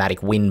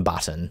automatic win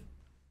button.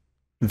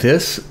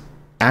 This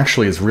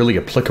actually is really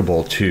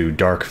applicable to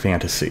dark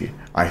fantasy,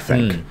 I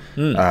think,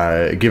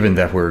 given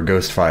that we're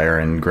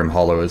Ghostfire and Grim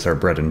Hollow is our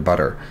bread and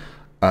butter.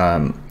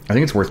 I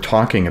think it's worth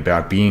talking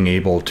about being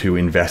able to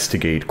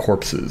investigate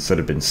corpses that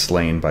have been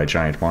slain by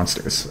giant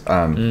monsters,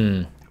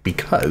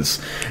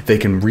 because they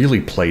can really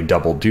play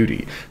double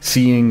duty.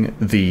 Seeing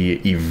the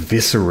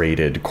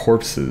eviscerated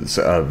corpses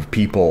of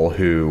people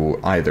who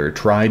either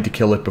tried to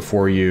kill it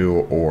before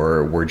you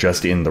or were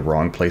just in the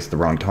wrong place at the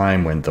wrong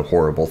time when the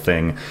horrible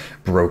thing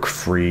broke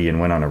free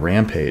and went on a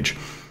rampage.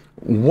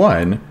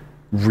 One,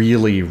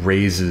 really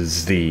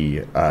raises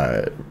the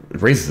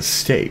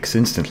stakes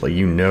instantly.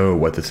 You know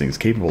what this thing is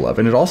capable of,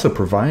 and it also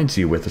provides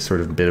you with a sort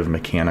of bit of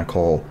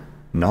mechanical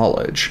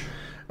knowledge,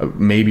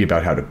 maybe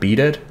about how to beat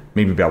it,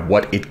 maybe about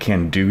what it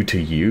can do to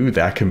you.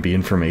 That can be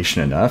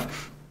information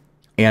enough.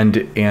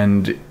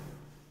 And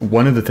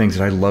one of the things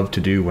that I loved to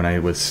do when I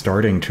was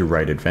starting to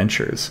write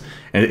adventures,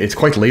 and it's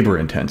quite labor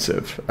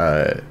intensive,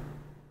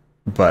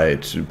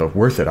 but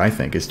worth it, I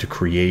think, is to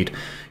create,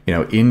 you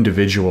know,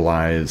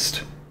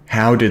 individualized,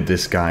 how did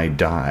this guy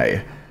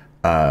die?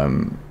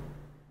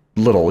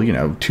 Little, you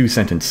know,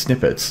 2-sentence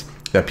snippets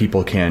that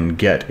people can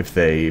get if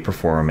they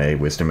perform a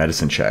wisdom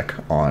medicine check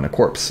on a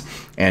corpse.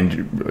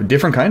 And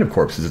different kind of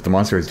corpses, if the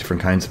monster has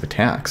different kinds of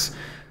attacks.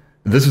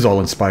 This was all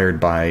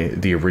inspired by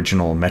the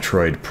original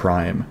Metroid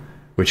Prime,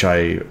 which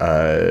I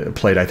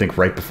played, I think,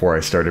 right before I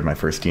started my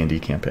first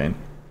D&D campaign.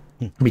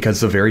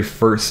 Because the very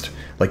first,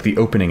 like the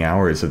opening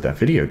hours of that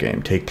video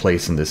game take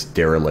place in this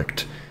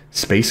derelict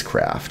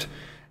spacecraft,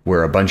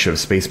 where a bunch of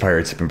space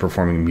pirates have been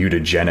performing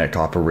mutagenic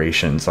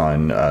operations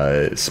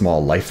on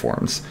small life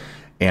forms.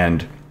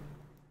 And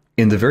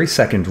in the very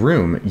second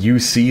room, you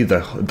see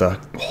the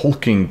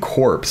hulking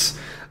corpse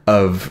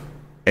of,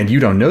 and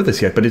you don't know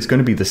this yet, but it's going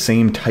to be the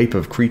same type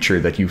of creature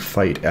that you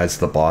fight as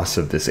the boss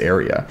of this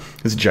area.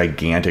 This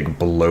gigantic,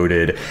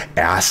 bloated,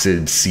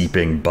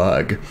 acid-seeping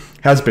bug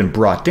has been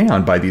brought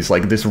down by these,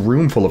 like, this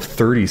room full of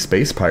 30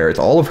 space pirates,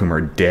 all of whom are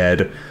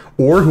dead,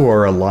 or who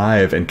are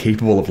alive and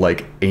capable of,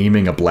 like,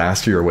 aiming a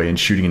blaster your way and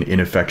shooting an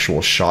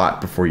ineffectual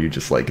shot before you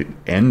just, like,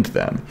 end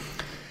them.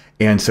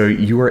 And so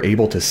you are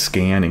able to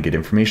scan and get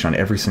information on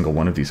every single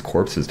one of these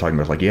corpses, talking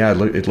about, like, yeah,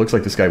 it looks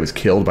like this guy was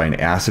killed by an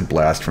acid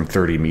blast from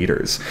 30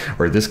 meters,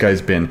 or this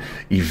guy's been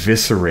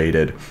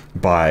eviscerated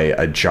by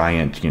a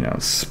giant, you know,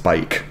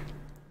 spike.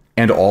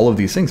 And all of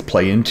these things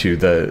play into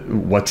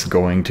what's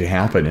going to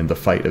happen in the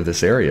fight of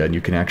this area, and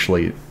you can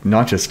actually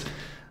not just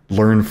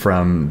learn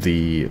from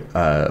the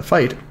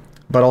fight,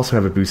 but also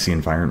have a boost the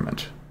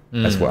environment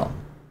as well.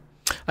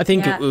 I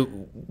think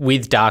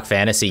with dark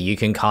fantasy, you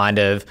can kind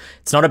of,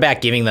 it's not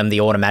about giving them the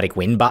automatic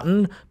win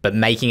button, but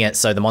making it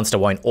so the monster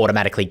won't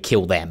automatically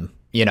kill them.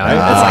 You know, it's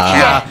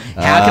like,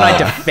 how can I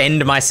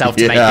defend myself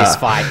to make this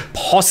fight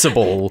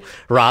possible,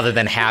 rather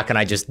than how can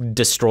I just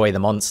destroy the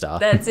monster?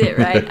 That's it,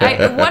 right?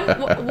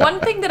 One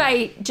thing that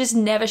I just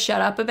never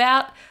shut up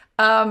about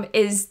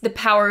is the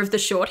power of the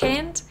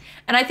shorthand.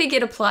 And I think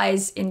it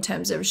applies in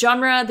terms of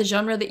genre, the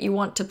genre that you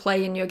want to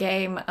play in your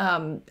game.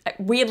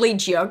 Weirdly,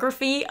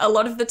 geography a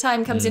lot of the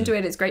time comes into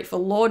it. It's great for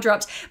lore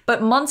drops,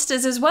 but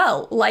monsters as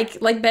well.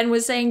 Like Ben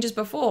was saying just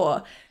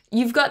before,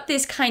 you've got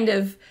this kind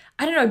of,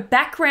 I don't know,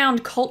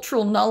 background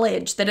cultural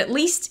knowledge that, at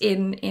least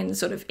in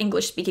sort of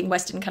English-speaking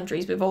Western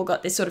countries, we've all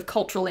got this sort of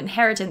cultural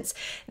inheritance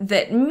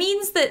that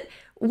means that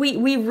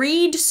we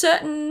read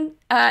certain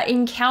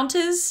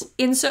encounters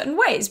in certain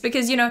ways.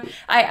 Because, you know,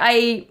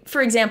 I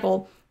for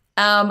example,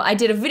 I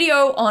did a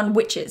video on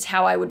witches,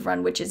 how I would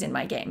run witches in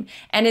my game.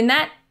 And in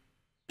that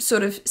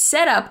sort of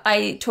setup,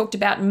 I talked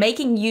about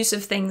making use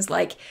of things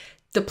like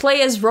the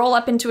players roll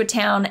up into a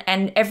town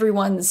and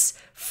everyone's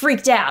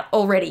freaked out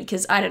already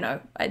because, I don't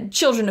know,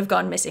 children have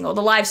gone missing or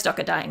the livestock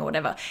are dying or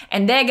whatever.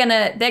 And they're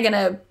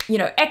gonna, you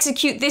know,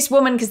 execute this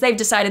woman because they've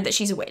decided that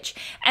she's a witch.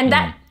 And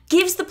that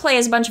gives the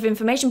players a bunch of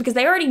information because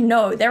they already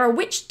know there are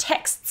witch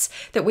texts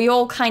that we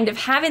all kind of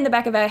have in the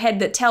back of our head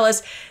that tell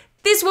us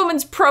this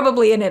woman's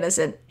probably an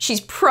innocent.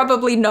 She's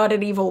probably not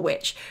an evil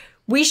witch.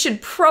 We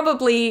should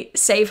probably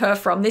save her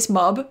from this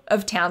mob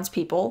of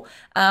townspeople.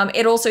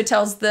 It also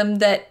tells them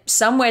that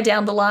somewhere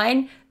down the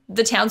line,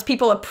 the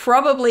townspeople are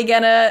probably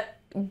gonna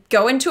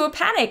go into a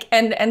panic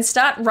and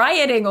start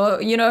rioting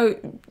or, you know,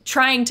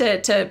 trying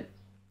to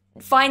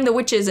find the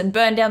witches and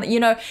burn down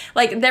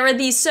like there are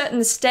these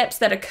certain steps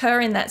that occur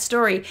in that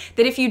story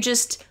that if you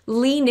just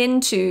lean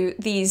into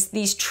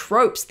these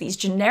tropes, these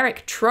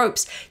generic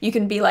tropes, you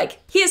can be like,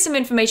 here's some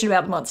information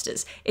about the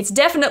monsters. It's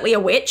definitely a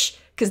witch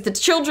because the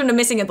children are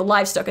missing and the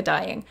livestock are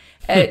dying.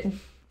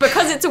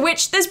 Because it's a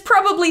witch, there's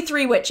probably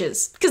 3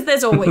 witches, because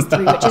there's always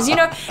 3 witches.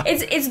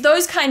 It's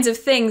those kinds of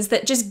things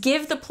that just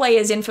give the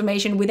players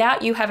information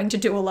without you having to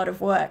do a lot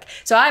of work.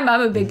 So I'm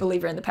a big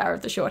believer in the power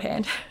of the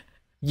shorthand.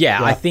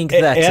 Yeah, I think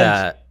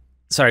that...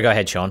 sorry, go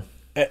ahead, Shawn.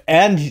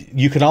 And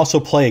you can also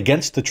play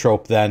against the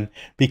trope then,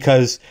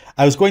 because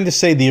I was going to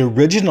say the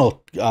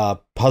original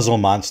puzzle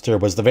monster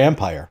was the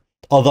vampire.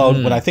 Although,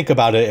 when I think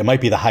about it, it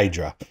might be the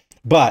Hydra.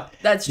 But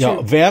that's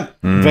true.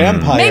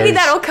 Vampires. Maybe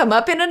that'll come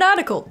up in an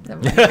article.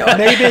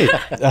 Maybe.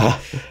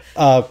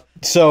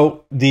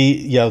 So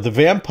the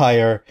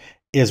vampire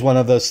is one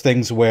of those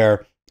things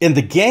where in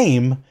the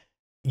game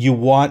you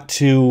want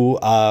to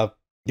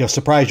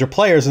surprise your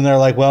players, and they're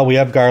like, well, we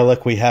have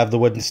garlic, we have the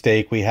wooden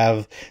stake, we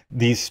have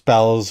these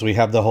spells, we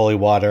have the holy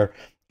water.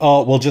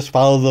 Oh, we'll just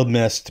follow the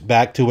mist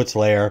back to its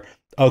lair.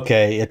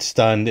 Okay, it's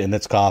stunned in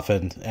its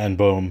coffin, and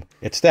boom,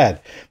 it's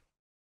dead.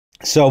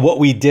 So what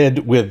we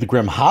did with the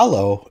Grim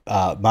Hollow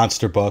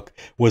monster book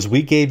was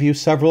we gave you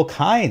several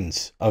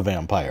kinds of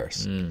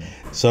vampires.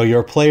 So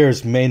your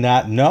players may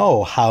not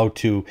know how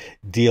to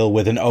deal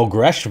with an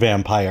ogreish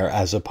vampire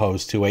as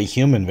opposed to a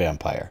human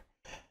vampire.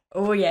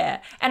 Oh,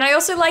 yeah. And I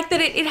also like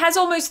that it has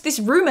almost this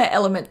rumor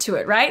element to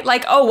it, right?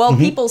 Like, oh, well,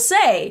 people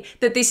say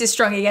that this is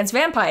strong against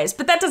vampires,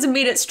 but that doesn't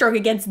mean it's strong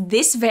against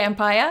this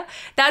vampire.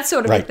 That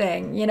sort of a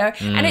thing, And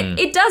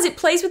it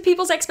plays with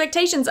people's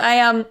expectations.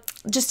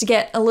 Just to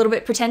get a little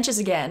bit pretentious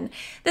again,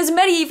 there's a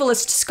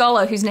medievalist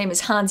scholar whose name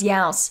is Hans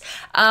Jaus,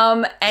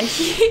 and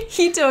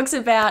he talks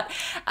about,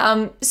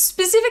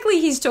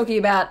 specifically he's talking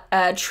about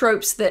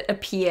tropes that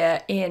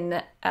appear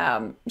in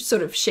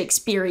sort of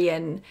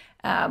Shakespearean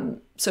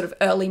sort of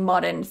early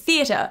modern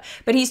theatre,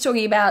 but he's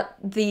talking about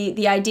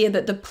the idea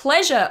that the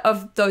pleasure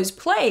of those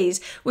plays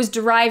was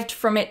derived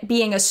from it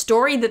being a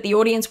story that the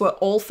audience were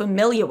all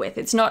familiar with.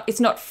 It's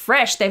not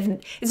fresh.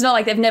 It's not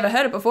like they've never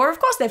heard it before. Of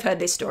course they've heard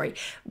this story,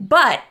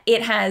 but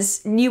it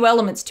has new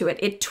elements to it.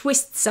 It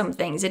twists some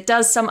things. It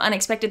does some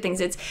unexpected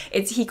things.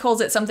 He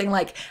calls it something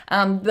like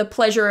the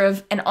pleasure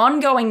of an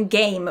ongoing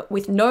game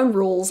with known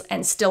rules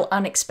and still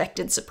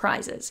unexpected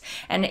surprises.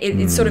 And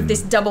it's sort of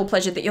this double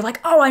pleasure that you're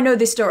like, oh, I know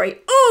this story.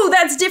 Oh,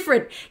 that's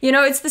different.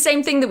 It's the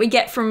same thing that we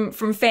get from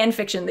fan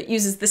fiction that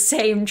uses the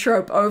same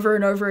trope over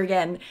and over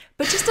again,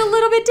 but just a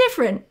little bit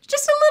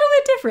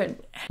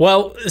different.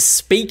 Well,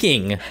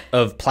 speaking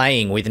of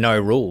playing with no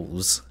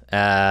rules,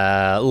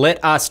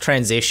 let us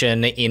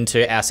transition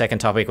into our second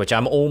topic, which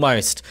I'm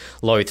almost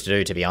loath to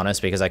do, to be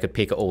honest, because I could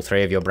pick all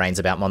 3 of your brains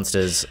about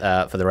monsters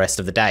for the rest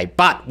of the day.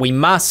 But we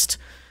must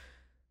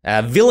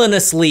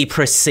villainously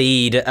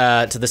proceed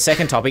to the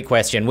second topic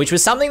question, which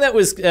was something that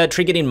was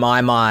triggered in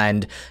my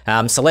mind.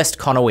 Celeste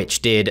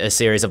Conowitch did a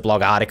series of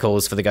blog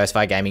articles for the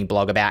Ghostfire Gaming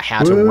blog about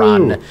how to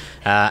run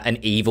an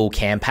evil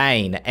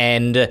campaign.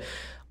 And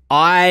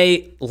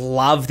I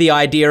love the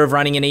idea of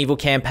running an evil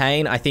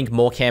campaign. I think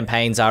more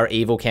campaigns are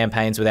evil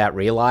campaigns without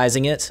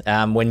realizing it.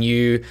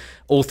 When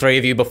all 3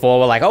 of you before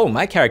were like, oh,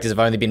 my characters have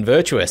only been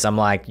virtuous. I'm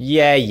like,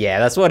 yeah,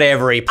 that's what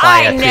every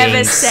player thinks. I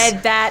never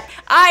said that.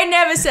 I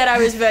never said I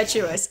was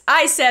virtuous.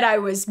 I said I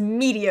was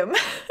medium.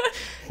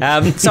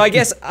 So I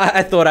guess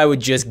I thought I would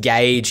just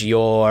gauge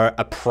your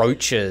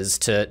approaches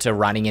to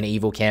running an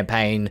evil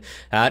campaign,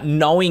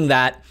 knowing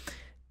that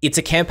it's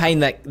a campaign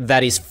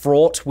that is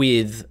fraught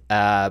with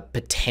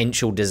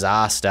potential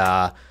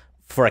disaster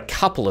for a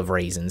couple of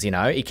reasons.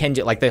 It can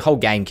the whole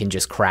game can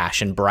just crash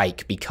and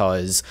break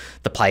because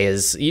the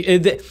players.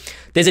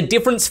 There's a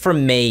difference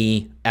from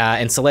me,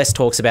 and Celeste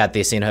talks about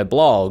this in her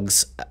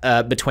blogs,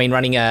 between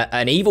running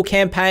an evil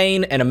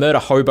campaign and a murder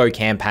hobo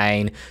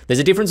campaign. There's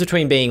a difference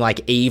between being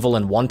like evil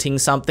and wanting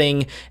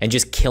something and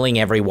just killing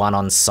everyone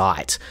on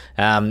sight.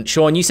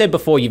 Shawn, you said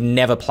before you've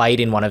never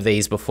played in one of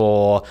these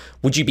before.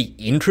 Would you be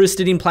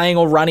interested in playing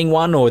or running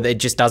one, or it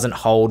just doesn't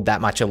hold that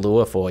much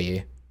allure for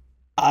you?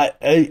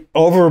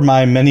 Over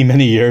my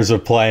many years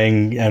of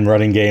playing and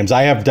running games,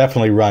 I have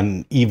definitely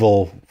run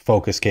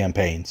evil-focused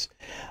campaigns.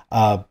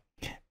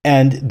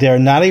 And they're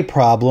not a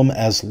problem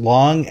as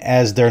long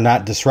as they're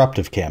not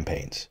disruptive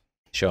campaigns.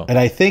 Sure. And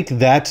I think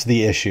that's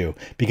the issue,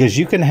 because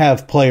you can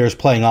have players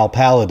playing all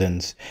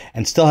paladins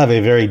and still have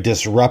a very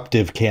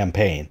disruptive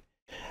campaign.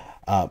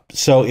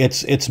 So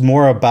it's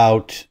more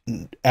about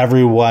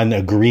everyone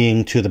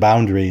agreeing to the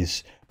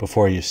boundaries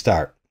before you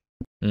start.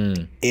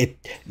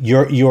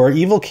 Your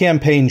evil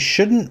campaign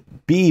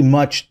shouldn't be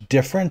much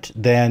different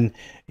than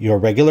your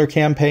regular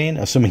campaign,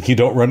 assuming you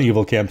don't run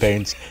evil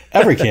campaigns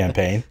every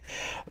campaign.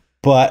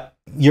 But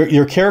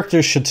your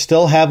characters should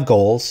still have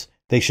goals.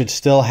 They should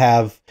still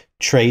have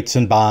traits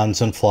and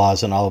bonds and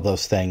flaws and all of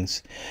those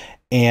things.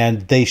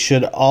 And they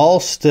should all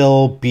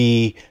still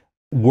be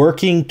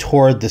working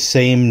toward the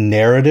same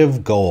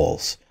narrative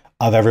goals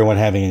of everyone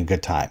having a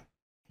good time.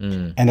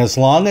 And as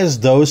long as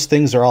those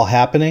things are all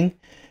happening,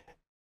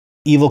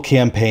 evil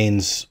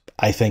campaigns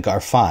I think,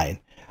 are fine.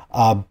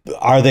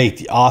 Are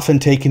they often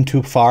taken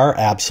too far?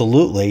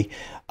 Absolutely.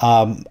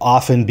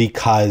 Often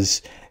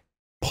because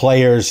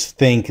players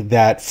think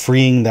that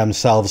freeing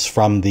themselves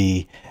from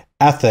the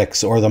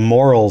ethics or the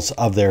morals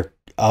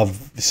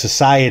of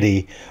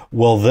society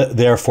will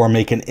therefore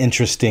make an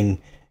interesting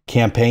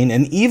campaign.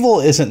 And evil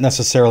isn't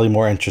necessarily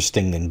more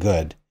interesting than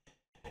good.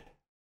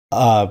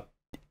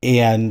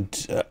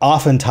 And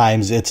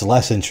oftentimes it's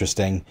less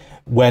interesting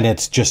when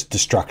it's just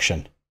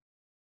destruction.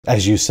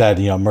 As you said,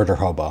 murder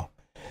hobo.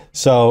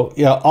 So,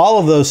 all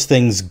of those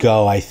things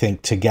go, I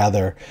think,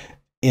 together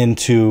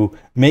into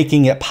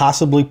making it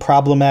possibly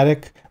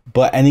problematic,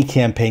 but any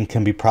campaign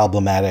can be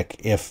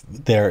problematic if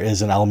there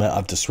is an element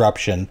of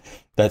disruption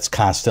that's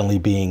constantly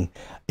being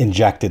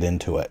injected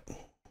into it.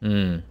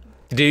 Can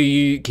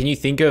you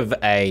think of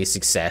a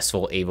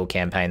successful evil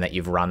campaign that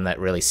you've run that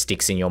really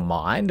sticks in your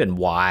mind and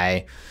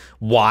why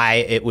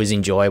it was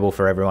enjoyable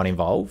for everyone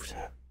involved?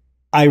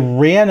 I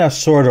ran a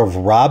sort of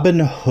Robin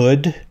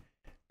Hood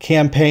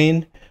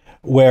campaign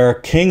where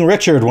King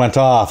Richard went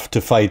off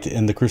to fight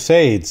in the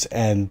Crusades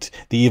and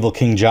the evil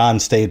King John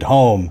stayed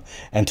home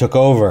and took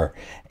over.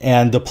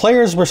 And the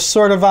players were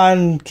sort of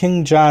on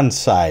King John's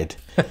side.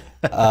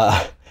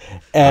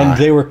 And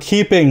they were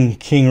keeping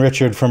King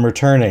Richard from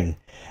returning.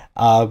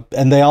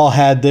 And they all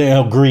had,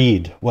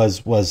 greed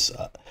was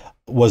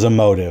a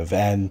motive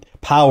and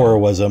power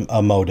was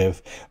a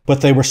motive, but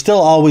they were still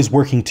always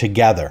working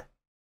together.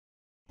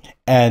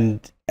 And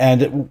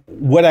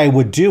what I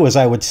would do is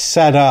I would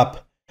set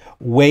up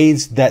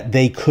ways that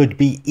they could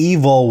be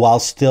evil while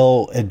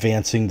still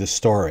advancing the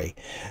story.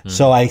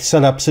 So I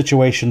set up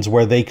situations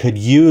where they could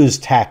use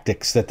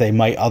tactics that they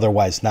might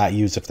otherwise not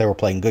use if they were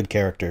playing good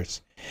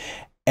characters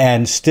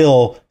and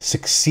still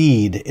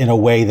succeed in a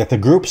way that the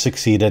group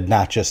succeeded,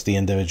 not just the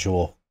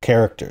individual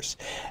characters.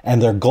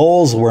 And their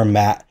goals were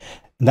met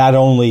not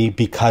only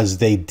because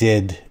they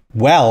did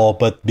well,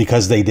 but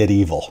because they did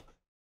evil.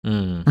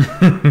 And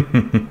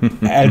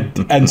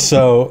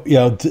so,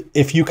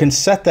 if you can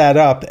set that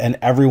up and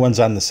everyone's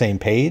on the same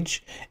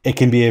page, it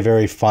can be a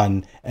very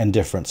fun and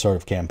different sort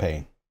of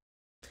campaign.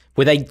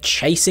 Were they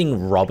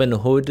chasing Robin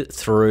Hood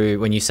through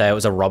when you say it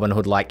was a Robin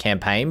Hood-like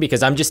campaign?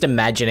 Because I'm just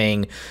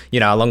imagining,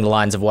 along the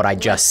lines of what I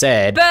just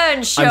said.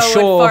 Burn Sherwood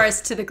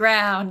Forest to the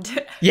ground.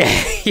 Yeah,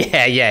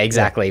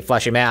 exactly. Yeah.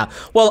 Flush him out.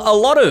 Well, a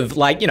lot of,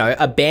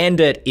 a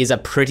bandit is a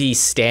pretty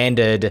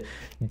standard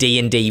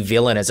D&D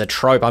villain as a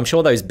trope. I'm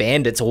sure those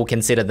bandits all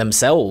consider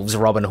themselves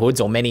Robin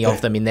Hoods, or many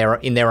of them in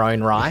their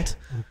own right.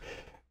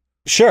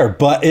 Sure,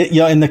 but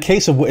in the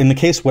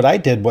case what I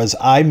did was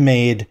I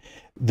made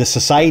the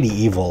society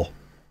evil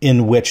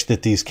in which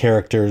that these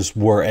characters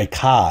were a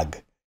cog.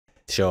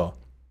 Sure.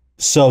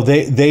 So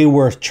they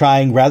were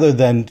trying, rather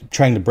than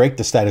trying to break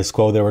the status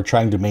quo, they were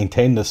trying to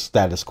maintain the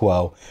status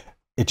quo.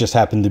 It just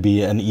happened to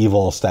be an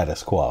evil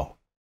status quo.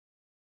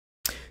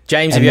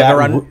 James, have you ever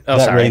run? Oh,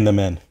 that reined them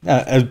in.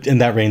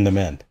 And that reined them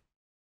in.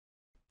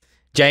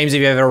 James,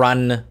 have you ever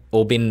run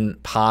or been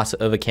part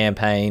of a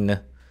campaign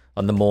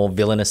on the more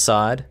villainous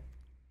side?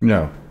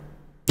 No.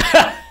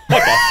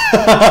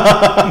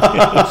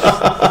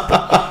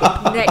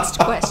 Next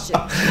question.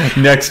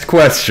 Next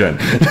question.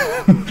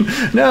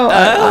 No,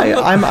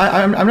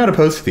 I'm not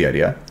opposed to the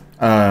idea.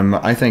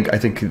 I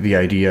think the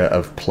idea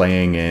of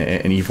playing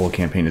an evil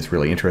campaign is a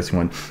really interesting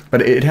one,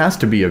 but it has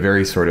to be a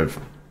very sort of.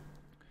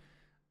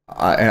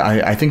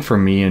 I think for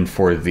me and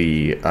for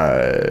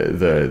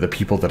the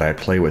people that I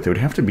play with, it would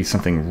have to be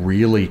something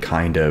really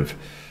kind of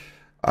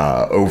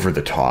over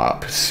the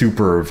top,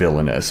 super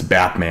villainous,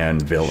 Batman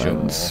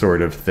villains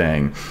sort of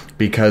thing,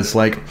 because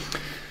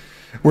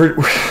we're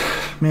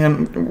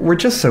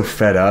just so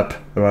fed up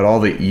about all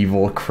the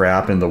evil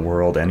crap in the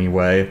world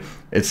anyway.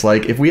 It's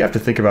like, if we have to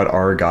think about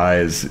our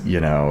guys,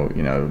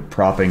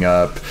 propping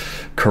up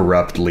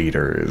corrupt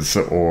leaders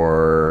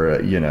or,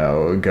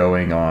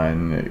 going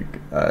on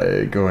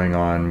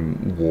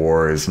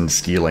wars and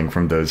stealing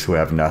from those who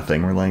have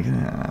nothing, we're like,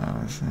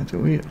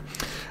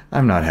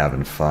 I'm not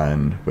having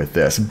fun with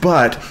this.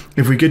 But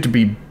if we get to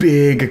be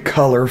big,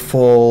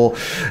 colorful,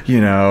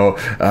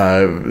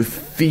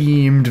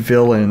 themed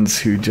villains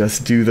who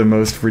just do the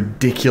most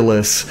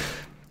ridiculous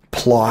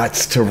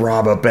plots to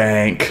rob a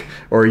bank,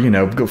 or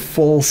go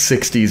full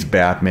 60s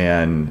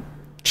Batman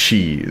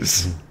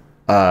cheese,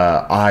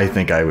 I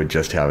think I would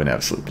just have an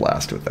absolute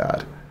blast with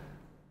that.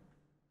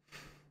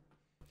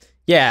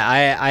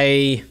 Yeah,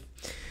 I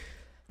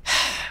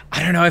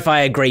don't know if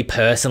I agree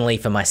personally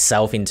for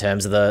myself in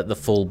terms of the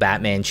full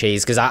Batman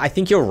cheese, because I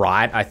think you're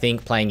right. I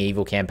think playing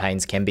evil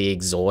campaigns can be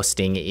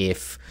exhausting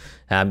if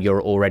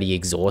you're already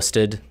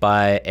exhausted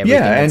by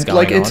everything that's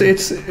going on.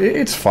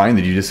 It's fine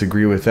that you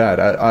disagree with that.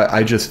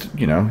 I just,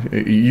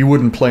 you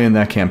wouldn't play in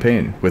that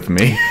campaign with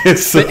me.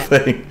 It's the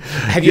thing.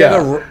 Have you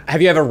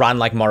ever run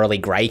morally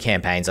grey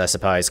campaigns, I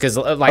suppose? Because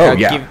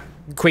give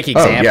quick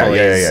example.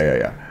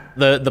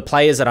 the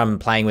players that I'm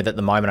playing with at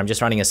the moment, I'm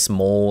just running a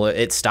small.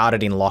 It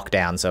started in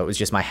lockdown, so it was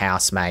just my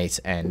housemate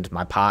and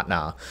my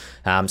partner.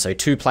 So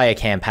 2-player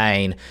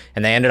campaign,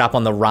 and they ended up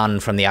on the run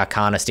from the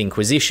Arcanist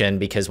Inquisition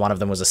because one of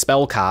them was a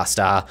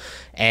spellcaster,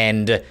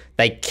 and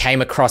they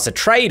came across a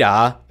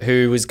trader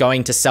who was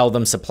going to sell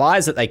them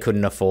supplies that they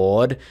couldn't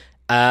afford.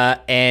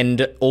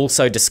 And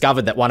also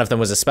discovered that one of them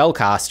was a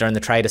spellcaster, and the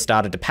trader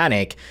started to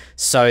panic.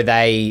 So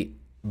they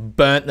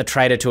burnt the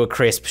trader to a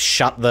crisp,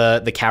 shut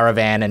the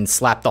caravan, and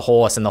slapped the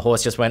horse, and the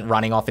horse just went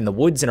running off in the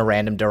woods in a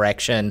random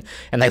direction.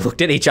 And they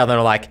looked at each other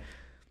and were like,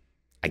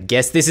 I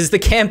guess this is the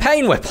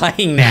campaign we're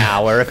playing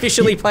now. We're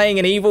officially playing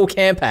an evil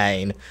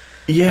campaign.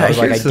 Yeah, I was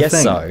like, I guess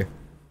thing. so.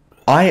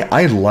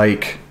 I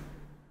like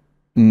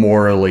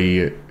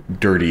morally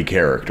dirty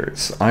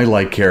characters. I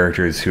like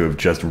characters who have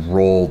just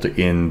rolled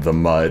in the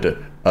mud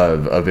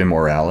of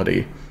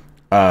immorality.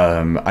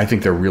 I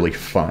think they're really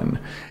fun.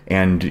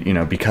 And, you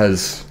know,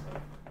 because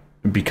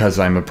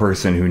I'm a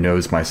person who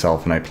knows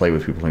myself and I play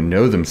with people who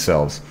know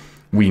themselves,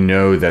 we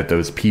know that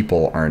those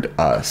people aren't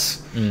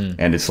us.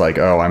 And it's like,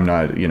 oh, I'm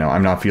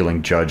not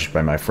feeling judged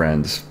by my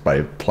friends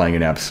by playing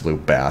an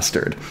absolute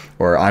bastard,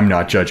 or I'm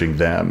not judging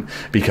them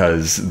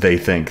because they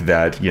think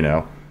that, you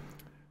know,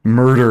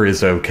 murder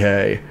is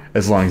okay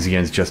as long as the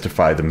ends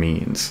justify the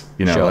means.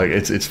 You know, like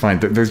it's fine.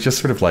 There's just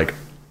sort of like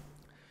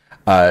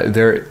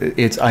the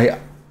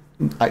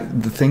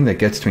thing that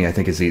gets to me, I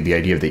think, is the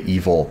idea of the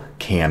evil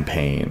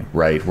campaign,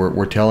 right?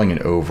 We're telling an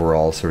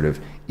overall sort of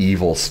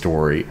evil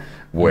story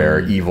where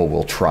evil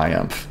will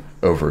triumph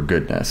over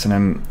goodness,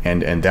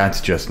 and that's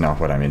just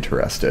not what I'm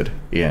interested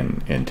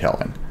in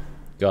telling.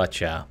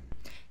 Gotcha.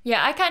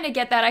 Yeah, I kind of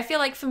get that. I feel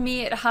like for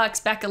me, it harks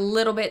back a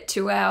little bit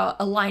to our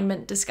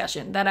alignment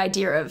discussion. That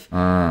idea of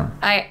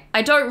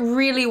I don't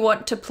really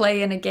want to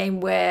play in a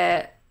game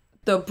where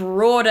the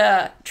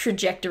broader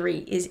trajectory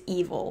is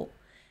evil,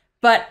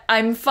 but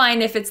I'm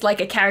fine if it's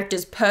like a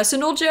character's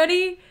personal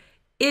journey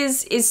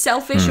is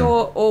selfish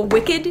or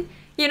wicked.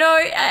 You know,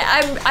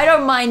 I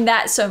don't mind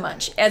that so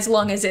much as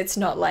long as it's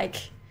not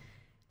like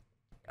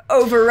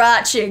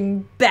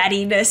overarching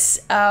baddiness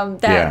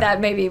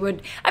that maybe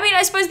would. I mean,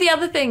 I suppose the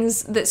other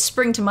things that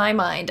spring to my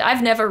mind,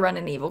 I've never run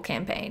an evil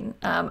campaign.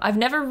 I've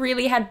never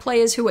really had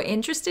players who were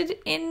interested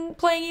in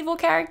playing evil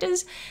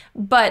characters,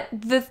 but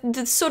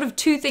the sort of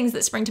two things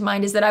that spring to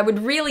mind is that I would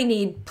really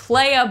need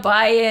player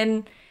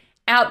buy-in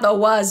out the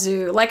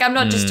wazoo. Like, I'm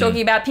not just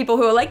talking about people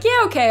who are like,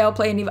 yeah, okay, I'll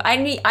play an evil. I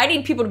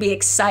need people to be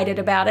excited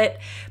about it,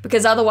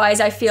 because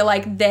otherwise I feel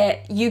like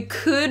that you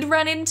could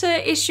run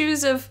into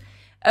issues of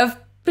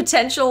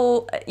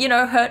potential, you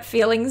know, hurt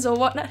feelings or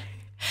whatnot.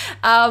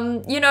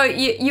 You know,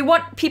 you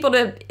want people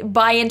to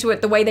buy into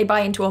it the way they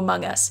buy into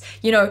Among Us.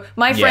 You know,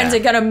 my friends are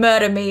going to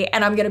murder me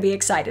and I'm going to be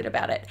excited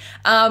about it.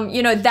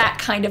 You know, that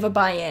kind of a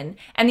buy-in.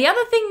 And the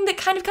other thing that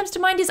kind of comes to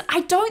mind is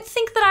I don't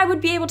think that I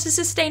would be able to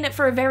sustain it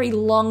for a very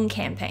long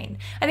campaign.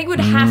 I think it would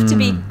have to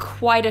be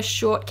quite a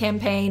short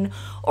campaign,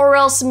 or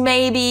else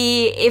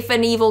maybe if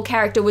an evil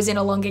character was in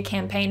a longer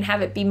campaign,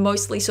 have it be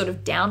mostly sort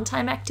of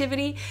downtime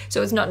activity,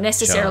 so it's not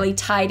necessarily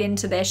tied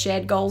into their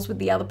shared goals with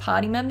the other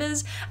party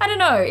members. I don't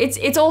know.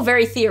 It's all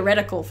very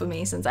theoretical for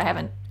me since I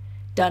haven't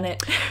done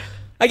it.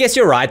 I guess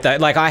you're right, though.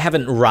 Like, I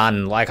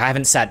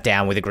haven't sat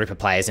down with a group of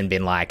players and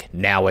been like,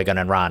 now we're going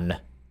to run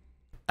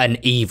an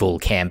evil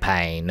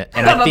campaign.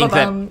 And I think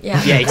that,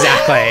 yeah,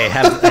 exactly.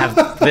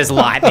 There's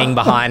lightning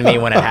behind me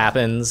when it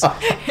happens.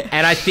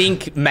 And I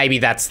think maybe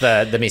that's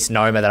the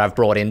misnomer that I've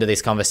brought into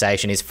this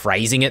conversation, is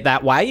phrasing it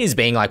that way, is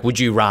being like, would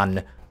you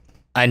run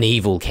an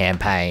evil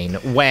campaign?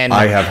 When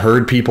I have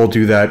heard people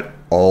do that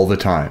all the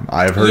time.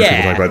 I've heard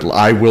people talk about,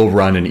 I will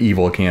run an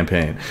evil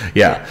campaign.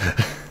 Yeah.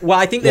 Well,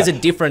 I think there's a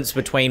difference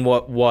between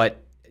what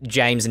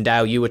James and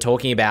Dael, you were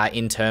talking about,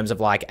 in terms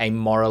of like a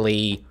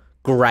morally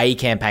grey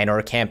campaign, or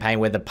a campaign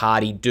where the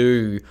party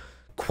do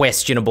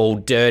questionable,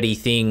 dirty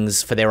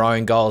things for their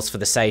own goals, for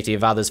the safety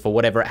of others, for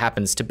whatever it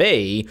happens to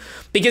be.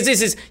 Because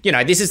this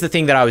is the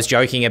thing that I was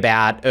joking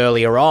about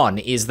earlier on,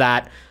 is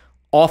that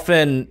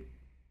often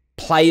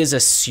players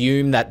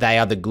assume that they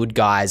are the good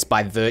guys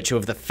by virtue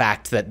of the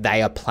fact that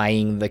they are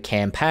playing the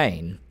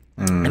campaign.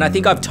 And I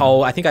think I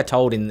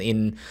told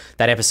in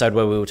that episode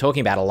where we were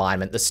talking about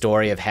alignment, the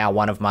story of how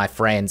one of my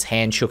friends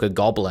handshook a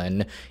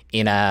goblin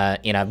in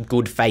a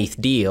good faith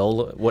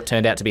deal, what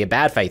turned out to be a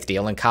bad faith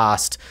deal, and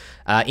cast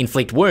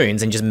inflict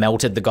wounds and just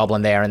melted the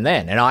goblin there and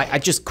then. And I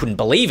just couldn't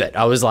believe it.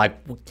 I was like,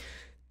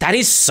 that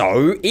is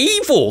so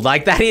evil.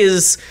 Like, that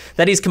is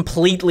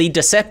completely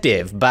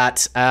deceptive.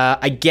 But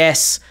I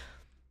guess,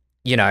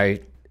 you know,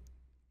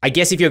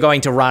 if you're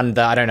going to run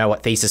the, I don't know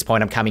what thesis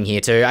point I'm coming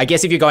here to, I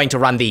guess if you're going to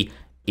run the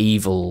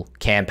evil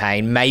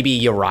campaign, maybe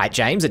you're right,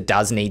 James, it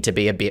does need to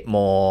be a bit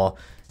more,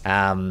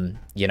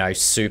 you know,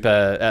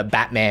 super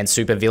Batman,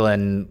 super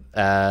villain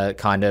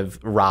kind of,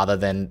 rather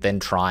than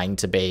trying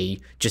to be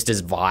just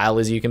as vile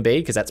as you can be,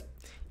 because that's,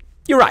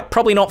 you're right,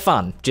 probably not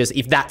fun, just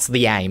if that's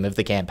the aim of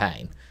the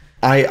campaign.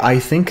 I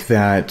think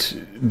that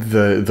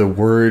the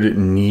word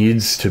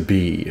needs to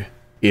be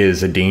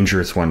is a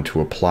dangerous one to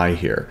apply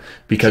here,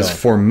 because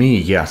for me,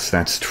 yes,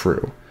 that's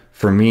true.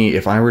 for me,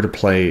 if I were to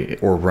play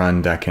or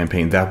run that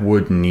campaign, that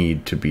would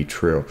need to be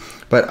true.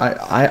 But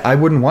I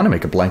wouldn't want to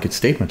make a blanket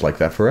statement like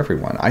that for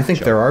everyone. I think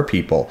there are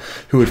people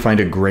who would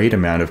find a great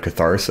amount of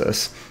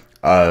catharsis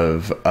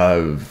of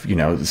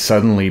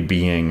suddenly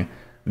being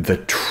the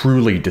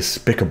truly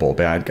despicable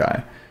bad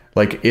guy.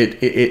 Like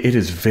it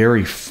is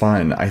very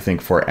fun, I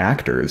think, for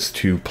actors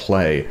to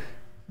play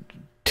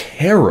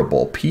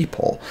terrible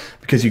people,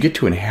 because you get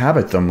to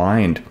inhabit the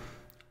mind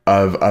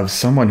of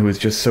someone who is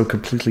just so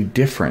completely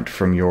different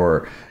from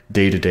your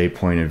day-to-day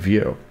point of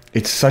view.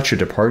 It's such a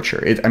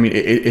departure.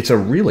 It's a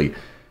really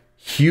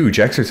huge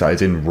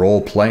exercise in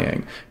role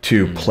playing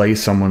to play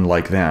someone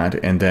like that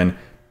and then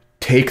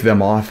take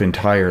them off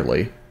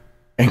entirely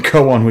and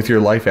go on with your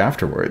life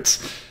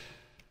afterwards.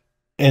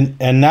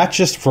 And not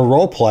just for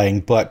role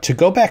playing, but to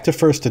go back to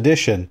first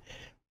edition,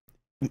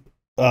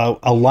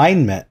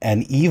 alignment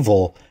and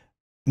evil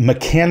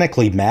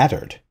mechanically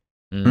mattered.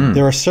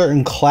 There are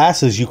certain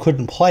classes you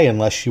couldn't play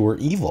unless you were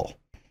evil.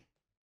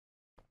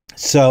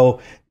 So,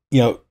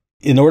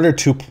 in order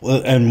to,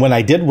 and when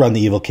I did run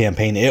the evil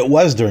campaign, it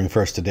was during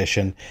first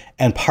edition.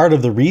 And part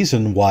of the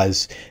reason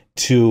was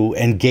to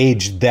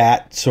engage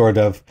that sort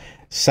of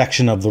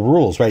section of the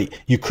rules, right?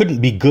 You couldn't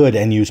be good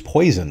and use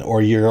poison,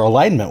 or your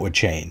alignment would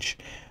change.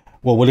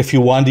 Well, what if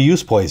you wanted to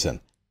use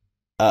poison?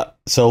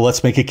 So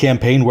let's make a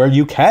campaign where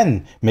you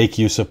can make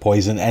use of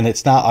poison, and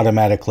it's not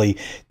automatically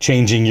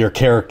changing your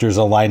character's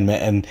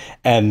alignment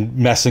and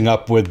messing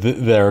up with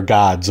their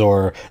gods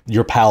or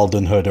your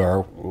paladinhood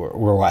or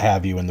what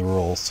have you in the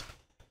rules.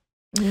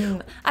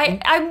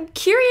 I'm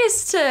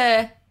curious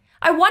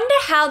I wonder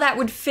how that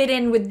would fit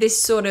in with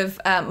this sort of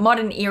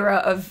modern era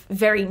of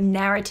very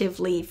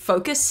narratively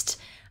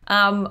focused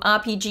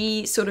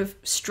RPG sort of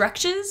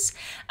structures,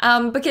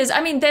 because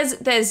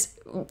there's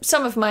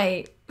some of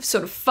my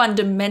sort of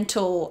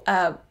fundamental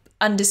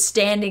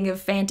understanding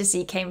of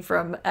fantasy came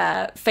from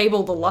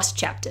Fable: The Lost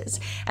Chapters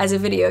as a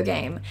video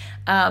game,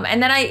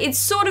 and then it's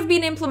sort of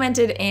been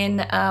implemented in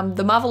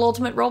the Marvel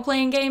Ultimate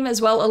role-playing game as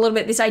well, a little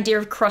bit, this idea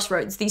of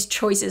crossroads, these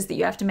choices that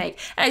you have to make.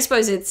 And I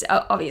suppose it's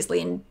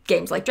obviously in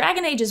games like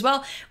Dragon Age as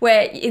well,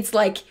 where it's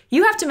like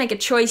you have to make a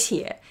choice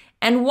here.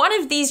 And one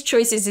of these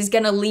choices is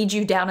going to lead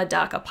you down a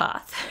darker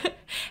path.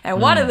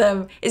 And one of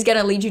them is going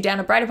to lead you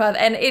down a brighter path.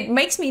 And it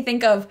makes me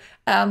think of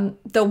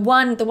the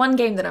one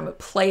game that I'm a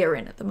player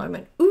in at the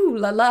moment. Ooh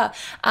la la.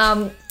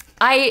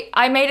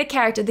 I made a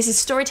character. This is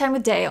Storytime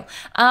with Dael.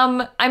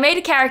 I made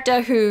a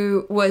character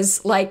who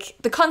was like,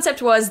 the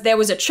concept was there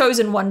was a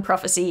chosen one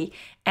prophecy,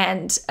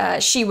 and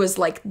she was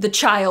like the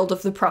child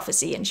of the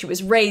prophecy, and she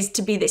was raised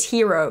to be this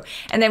hero.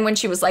 And then when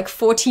she was like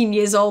 14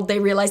 years old, they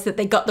realized that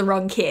they got the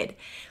wrong kid.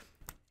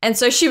 And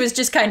so she was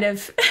just kind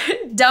of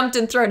dumped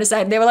and thrown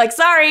aside. They were like,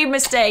 sorry,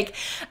 mistake.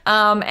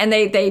 And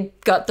they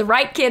got the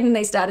right kid and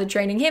they started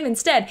training him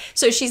instead.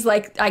 So she's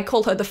like, I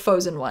call her the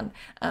Fozen one,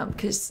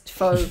 because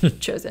foe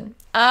chosen.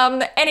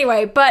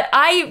 Anyway, but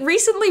I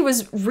recently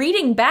was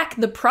reading back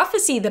the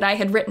prophecy that I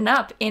had written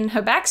up in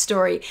her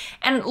backstory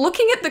and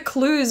looking at the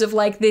clues of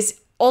like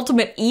this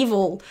ultimate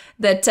evil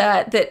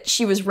that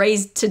she was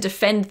raised to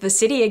defend the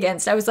city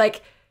against. I was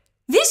like,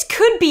 this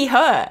could be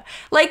her.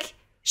 Like,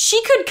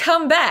 she could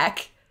come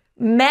back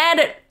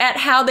mad at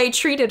how they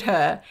treated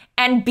her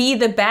and be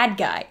the bad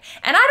guy.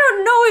 And I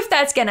don't know if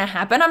that's going to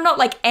happen. I'm not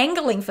like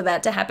angling for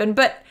that to happen,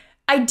 but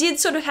I did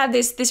sort of have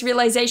this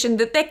realization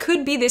that there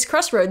could be this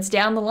crossroads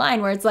down the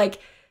line where it's like,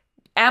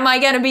 am I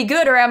going to be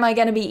good or am I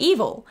going to be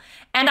evil?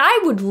 And I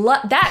would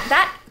love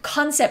that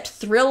concept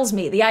thrills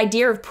me. The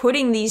idea of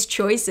putting these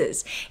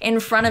choices in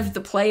front of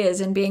the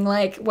players and being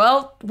like,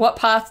 well, what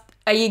path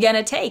are you going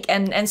to take?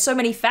 And so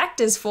many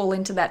factors fall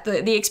into that.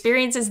 The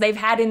experiences they've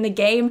had in the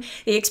game,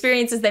 the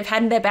experiences they've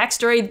had in their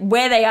backstory,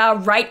 where they are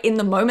right in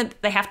the moment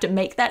that they have to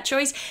make that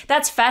choice.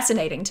 That's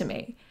fascinating to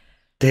me.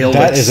 Dael,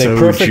 that is so a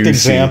perfect juicy.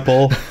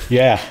 example.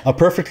 Yeah, a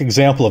perfect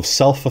example of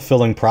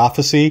self-fulfilling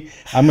prophecy.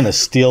 I'm going to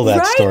steal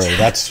that story.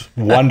 That's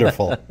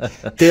wonderful.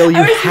 Dael,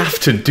 you have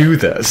to do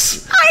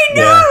this. I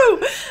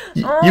know!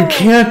 Yeah. You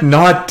can't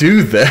not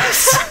do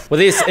this. Well,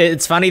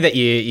 it's funny that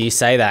you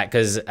say that,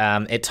 because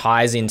it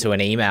ties into an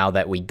email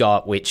that we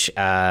got, which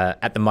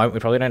at the moment we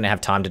probably don't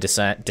have time to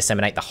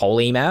disseminate the whole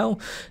email,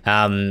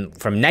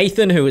 from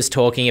Nathan, who was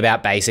talking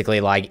about basically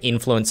like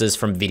influences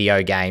from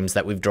video games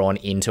that we've drawn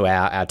into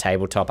our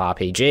tabletop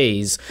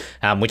RPGs,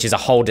 which is a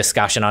whole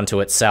discussion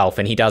unto itself.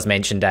 And he does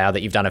mention, Dael,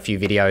 that you've done a few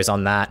videos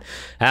on that.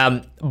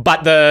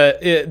 But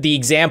the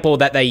example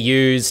that they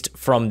used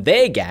from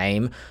their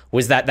game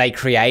was that they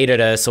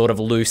created a sort of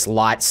loose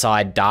light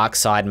side, dark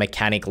side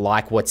mechanic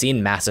like what's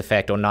in Mass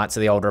Effect or Knights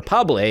of the Old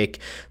Republic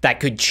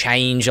that could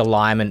change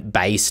alignment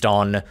based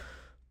on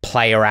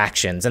player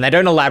actions. And they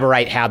don't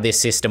elaborate how this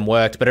system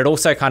worked, but it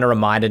also kind of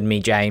reminded me,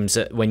 James,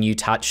 when you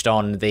touched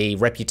on the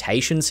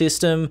reputation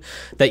system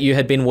that you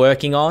had been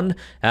working on,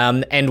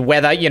 and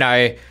whether,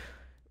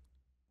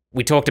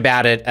 we talked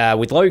about it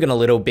with Logan a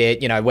little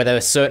bit, whether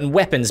certain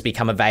weapons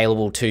become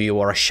available to you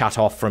or are shut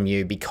off from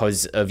you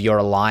because of your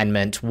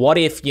alignment. What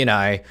if,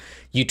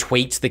 you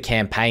tweaked the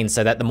campaign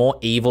so that the more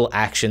evil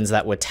actions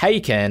that were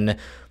taken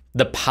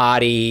the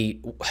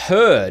party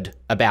heard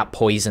about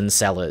poison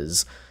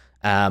cellars.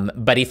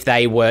 But if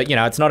they were,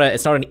 it's not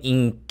an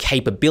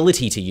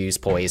incapability to use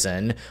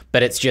poison,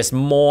 but it's just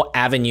more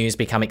avenues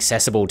become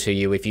accessible to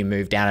you if you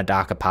move down a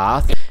darker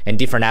path, and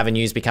different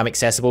avenues become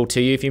accessible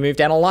to you if you move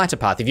down a lighter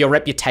path. If your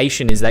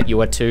reputation is that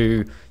you are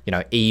too,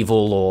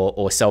 evil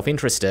or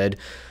self-interested,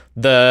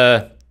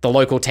 the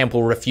local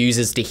temple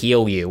refuses to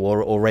heal you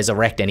or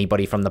resurrect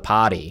anybody from the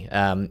party.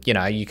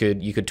 You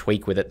could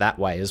tweak with it that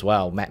way as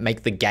well.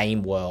 Make the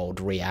game world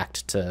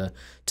react to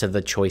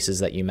the choices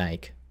that you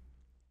make.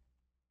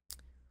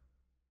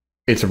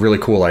 It's a really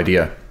cool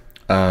idea.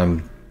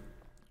 I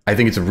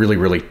think it's a really,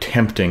 really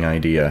tempting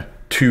idea.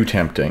 Too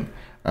tempting.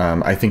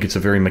 I think it's a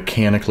very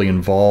mechanically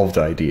involved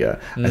idea.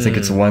 I think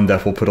it's one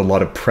that will put a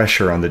lot of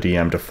pressure on the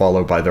DM to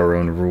follow by their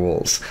own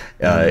rules.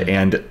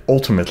 And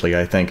ultimately,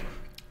 I think,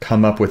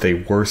 come up with a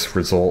worse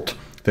result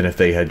than if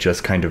they had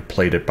just kind of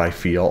played it by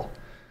feel.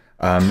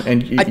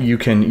 You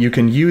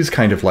can use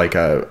kind of like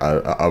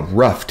a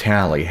rough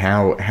tally.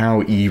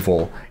 How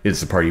evil is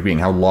the party being?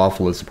 How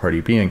lawful is the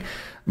party being?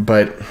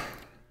 But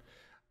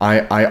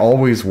I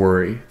always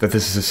worry that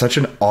this is such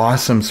an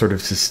awesome sort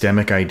of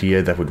systemic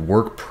idea that would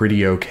work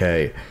pretty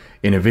okay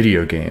in a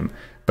video game,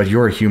 but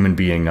you're a human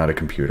being, not a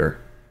computer.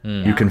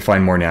 You can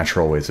find more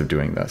natural ways of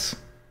doing this.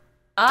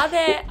 Are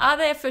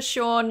there for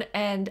Shawn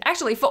and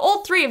actually for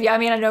all three of you? I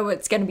mean, I know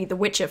it's going to be The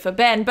Witcher for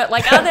Ben, but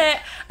like, are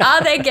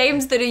there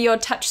games that are your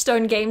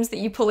touchstone games that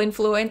you pull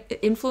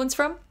influence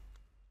from?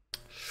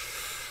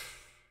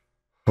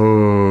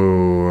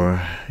 Oh,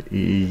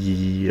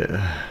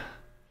 yeah.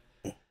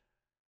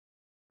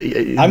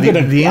 I'm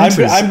gonna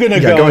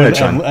go ahead,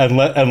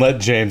 and let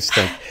James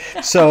think.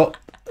 So,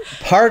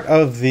 part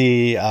of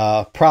the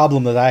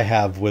problem that I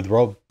have with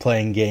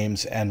role-playing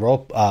games and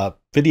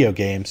video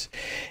games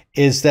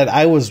is that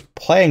I was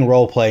playing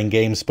role-playing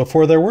games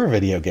before there were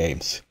video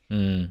games.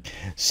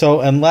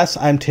 So, unless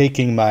I'm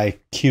taking my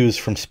cues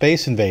from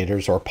Space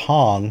Invaders or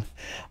Pong,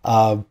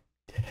 I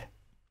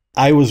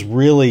was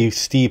really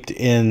steeped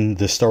in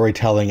the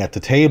storytelling at the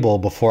table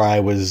before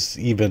I was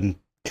even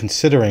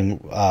considering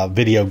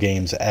video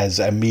games as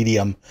a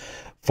medium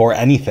for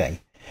anything.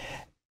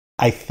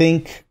 I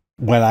think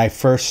when I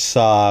first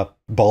saw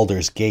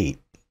Baldur's Gate,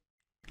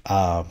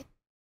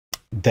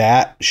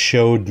 that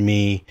showed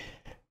me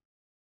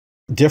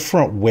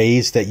different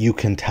ways that you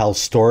can tell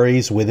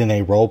stories within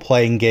a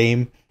role-playing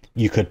game.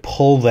 You could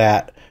pull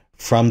that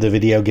from the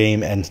video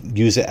game and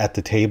use it at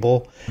the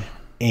table.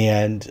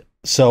 And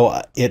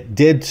so it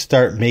did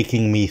start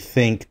making me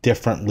think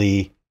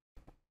differently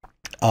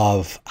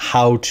of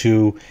how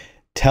to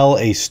tell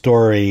a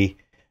story,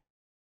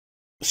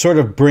 sort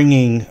of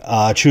bringing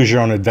choose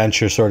your own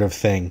adventure sort of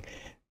thing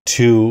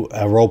to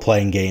a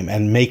role-playing game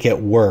and make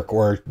it work,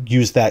 or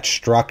use that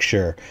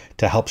structure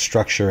to help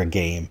structure a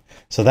game.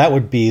 So that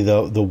would be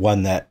the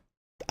one that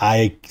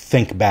I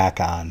think back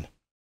on.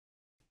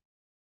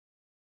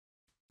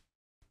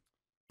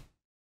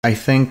 I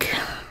think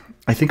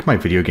my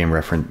video game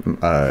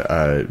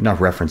not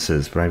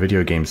references, but my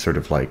video game sort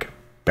of like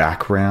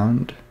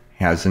background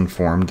has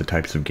informed the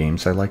types of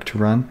games I like to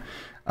run.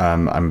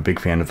 I'm a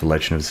big fan of The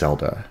Legend of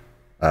Zelda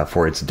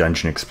for its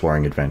dungeon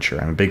exploring adventure.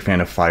 I'm a big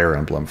fan of Fire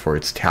Emblem for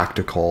its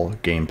tactical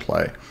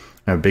gameplay.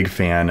 I'm a big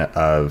fan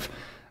of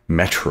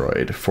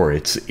Metroid for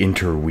its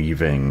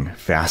interweaving,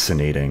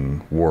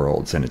 fascinating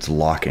worlds and its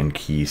lock and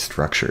key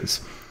structures.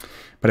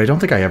 But I don't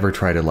think I ever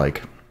try to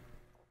like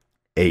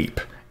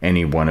ape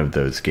any one of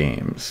those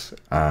games.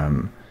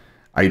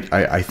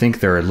 I think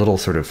there are little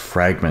sort of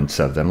fragments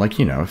of them. Like,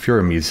 if you're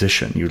a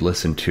musician, you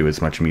listen to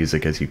as much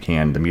music as you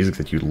can. The music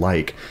that you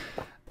like,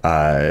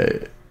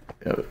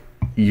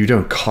 you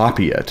don't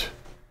copy it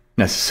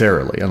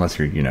necessarily, unless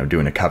you're,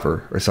 doing a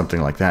cover or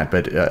something like that.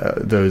 But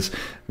those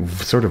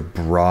sort of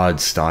broad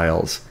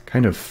styles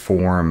kind of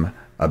form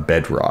a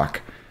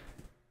bedrock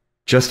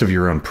just of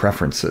your own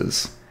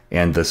preferences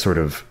and the sort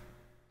of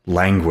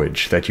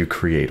language that you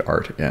create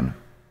art in.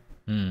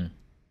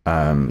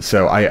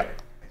 So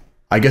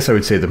I guess I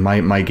would say that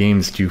my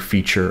games do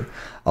feature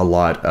a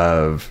lot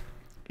of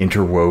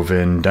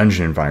interwoven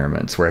dungeon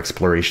environments where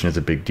exploration is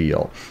a big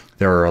deal.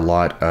 There are a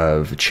lot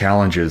of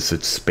challenges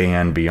that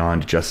span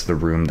beyond just the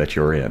room that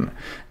you're in.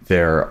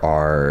 There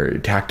are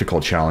tactical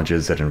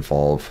challenges that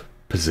involve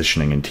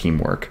positioning and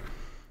teamwork.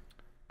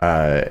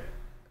 But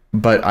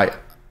I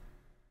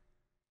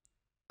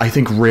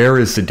think rare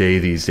is the day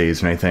these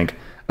days when I think,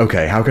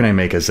 okay, how can I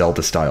make a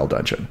Zelda-style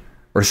dungeon?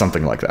 Or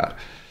something like that.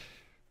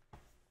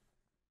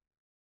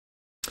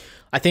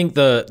 I think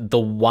the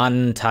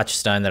one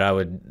touchstone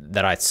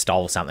that I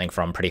stole something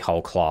from pretty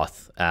whole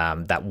cloth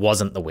that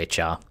wasn't The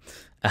Witcher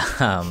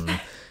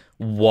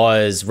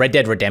was Red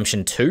Dead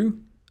Redemption 2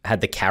 had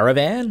the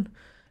caravan,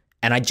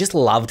 and I just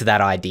loved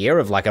that idea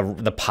of like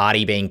the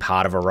party being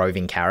part of a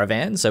roving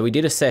caravan. So we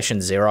did a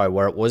session 0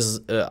 where it was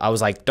I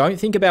was like, don't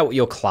think about what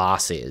your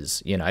class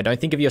is, don't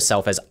think of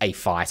yourself as a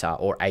fighter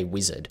or a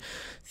wizard.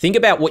 Think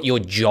about what your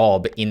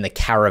job in the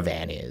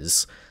caravan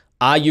is.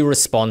 are you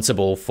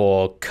responsible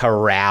for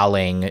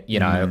corralling, you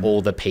know,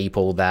 all the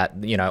people that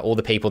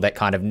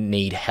kind of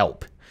need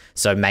help?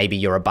 So maybe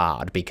you're a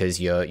bard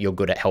because you're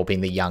good at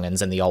helping the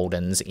young'uns and the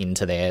old'uns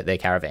into their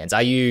caravans.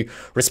 Are you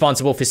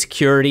responsible for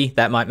security?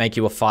 That might make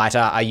you a fighter.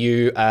 Are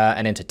you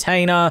an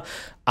entertainer?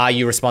 Are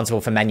you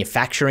responsible for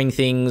manufacturing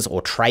things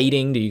or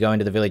trading? Do you go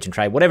into the village and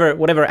trade?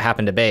 Whatever it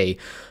happened to be.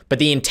 But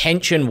the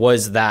intention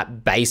was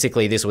that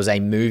basically this was a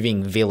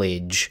moving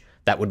village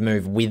that would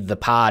move with the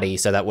party,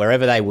 so that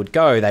wherever they would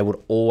go, they would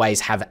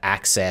always have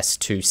access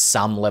to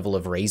some level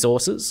of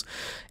resources,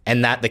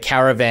 and that the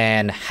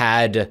caravan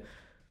had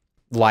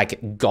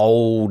like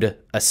gold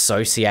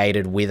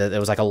associated with it. There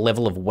was like a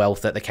level of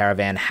wealth that the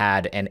caravan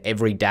had, and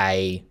every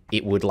day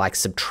it would like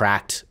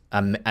subtract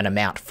an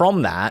amount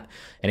from that.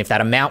 And if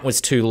that amount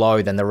was too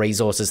low, then the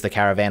resources the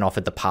caravan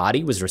offered the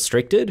party was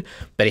restricted.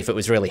 But if it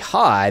was really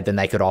high, then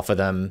they could offer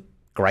them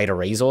greater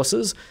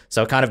resources.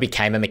 So it kind of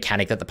became a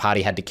mechanic that the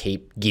party had to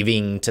keep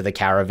giving to the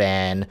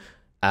caravan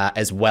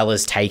as well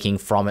as taking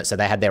from it. So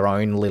they had their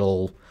own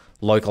little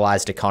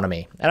localized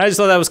economy. And I just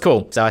thought that was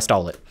cool. So I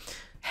stole it.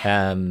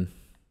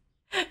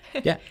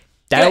 Yeah.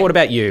 Dael, what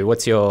about you?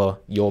 What's your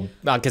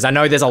because I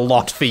know there's a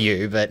lot for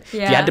you, but if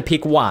you had to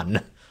pick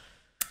one.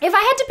 If I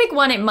had to pick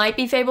one, it might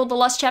be Fable The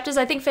Lost Chapters.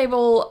 I think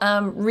Fable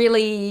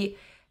really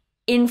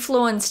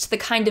influenced the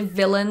kind of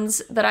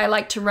villains that I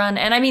like to run.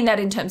 And I mean that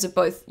in terms of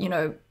both, you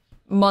know,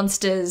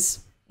 monsters,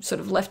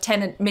 sort of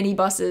lieutenant mini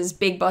bosses,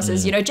 big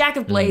bosses. You know, Jack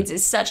of Blades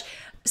is such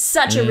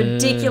a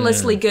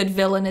ridiculously good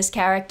villainous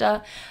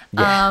character.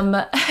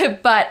 Yeah.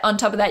 But on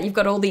top of that, you've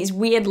got all these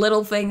weird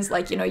little things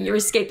like, you know, you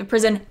escape the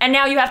prison and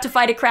now you have to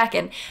fight a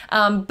kraken.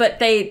 But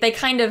they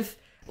kind of,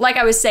 like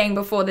I was saying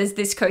before, there's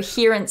this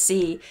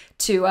coherency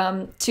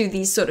to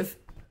these sort of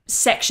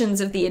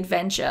sections of the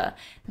adventure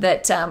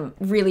that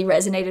really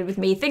resonated with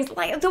me. Things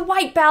like the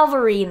White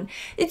Balverine.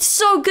 It's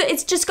so good.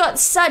 It's just got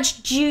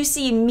such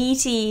juicy,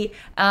 meaty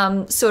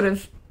sort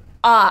of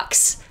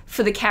arcs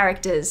for the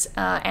characters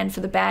and for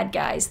the bad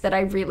guys that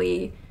I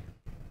really,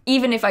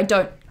 even if I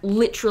don't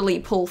literally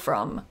pull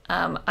from,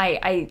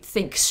 I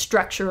think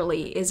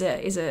structurally is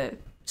a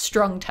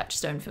strong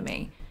touchstone for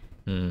me.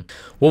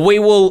 Well, we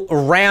will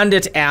round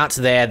it out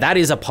there. That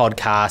is a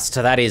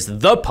podcast. That is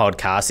the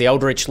podcast, the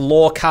Eldritch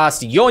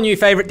Lorecast, your new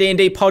favorite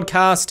D&D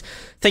podcast.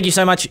 Thank you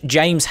so much,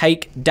 James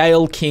Hake,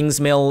 Dael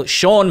Kingsmill,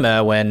 Shawn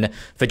Merwin,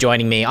 for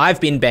joining me.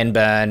 I've been Ben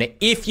Byrne.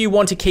 If you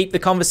want to keep the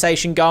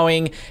conversation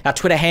going, our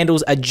Twitter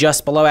handles are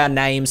just below our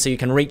names, so you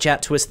can reach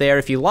out to us there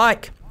if you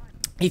like.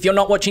 If you're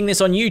not watching this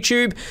on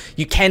YouTube,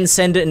 you can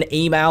send an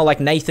email like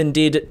Nathan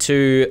did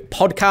to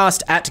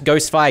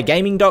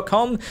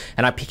podcast@ghostfiregaming.com,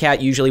 and I pick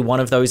out usually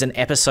one of those an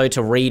episode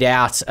to read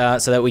out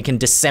so that we can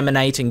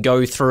disseminate and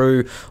go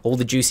through all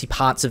the juicy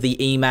parts of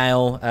the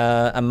email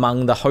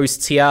among the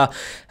hosts here.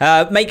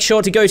 Make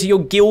sure to go to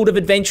your Guild of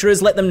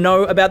Adventurers, let them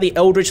know about the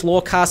Eldritch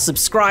Lorecast,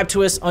 subscribe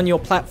to us on your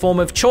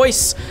platform of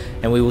choice,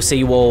 and we will see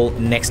you all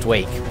next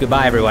week.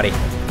 Goodbye, everybody.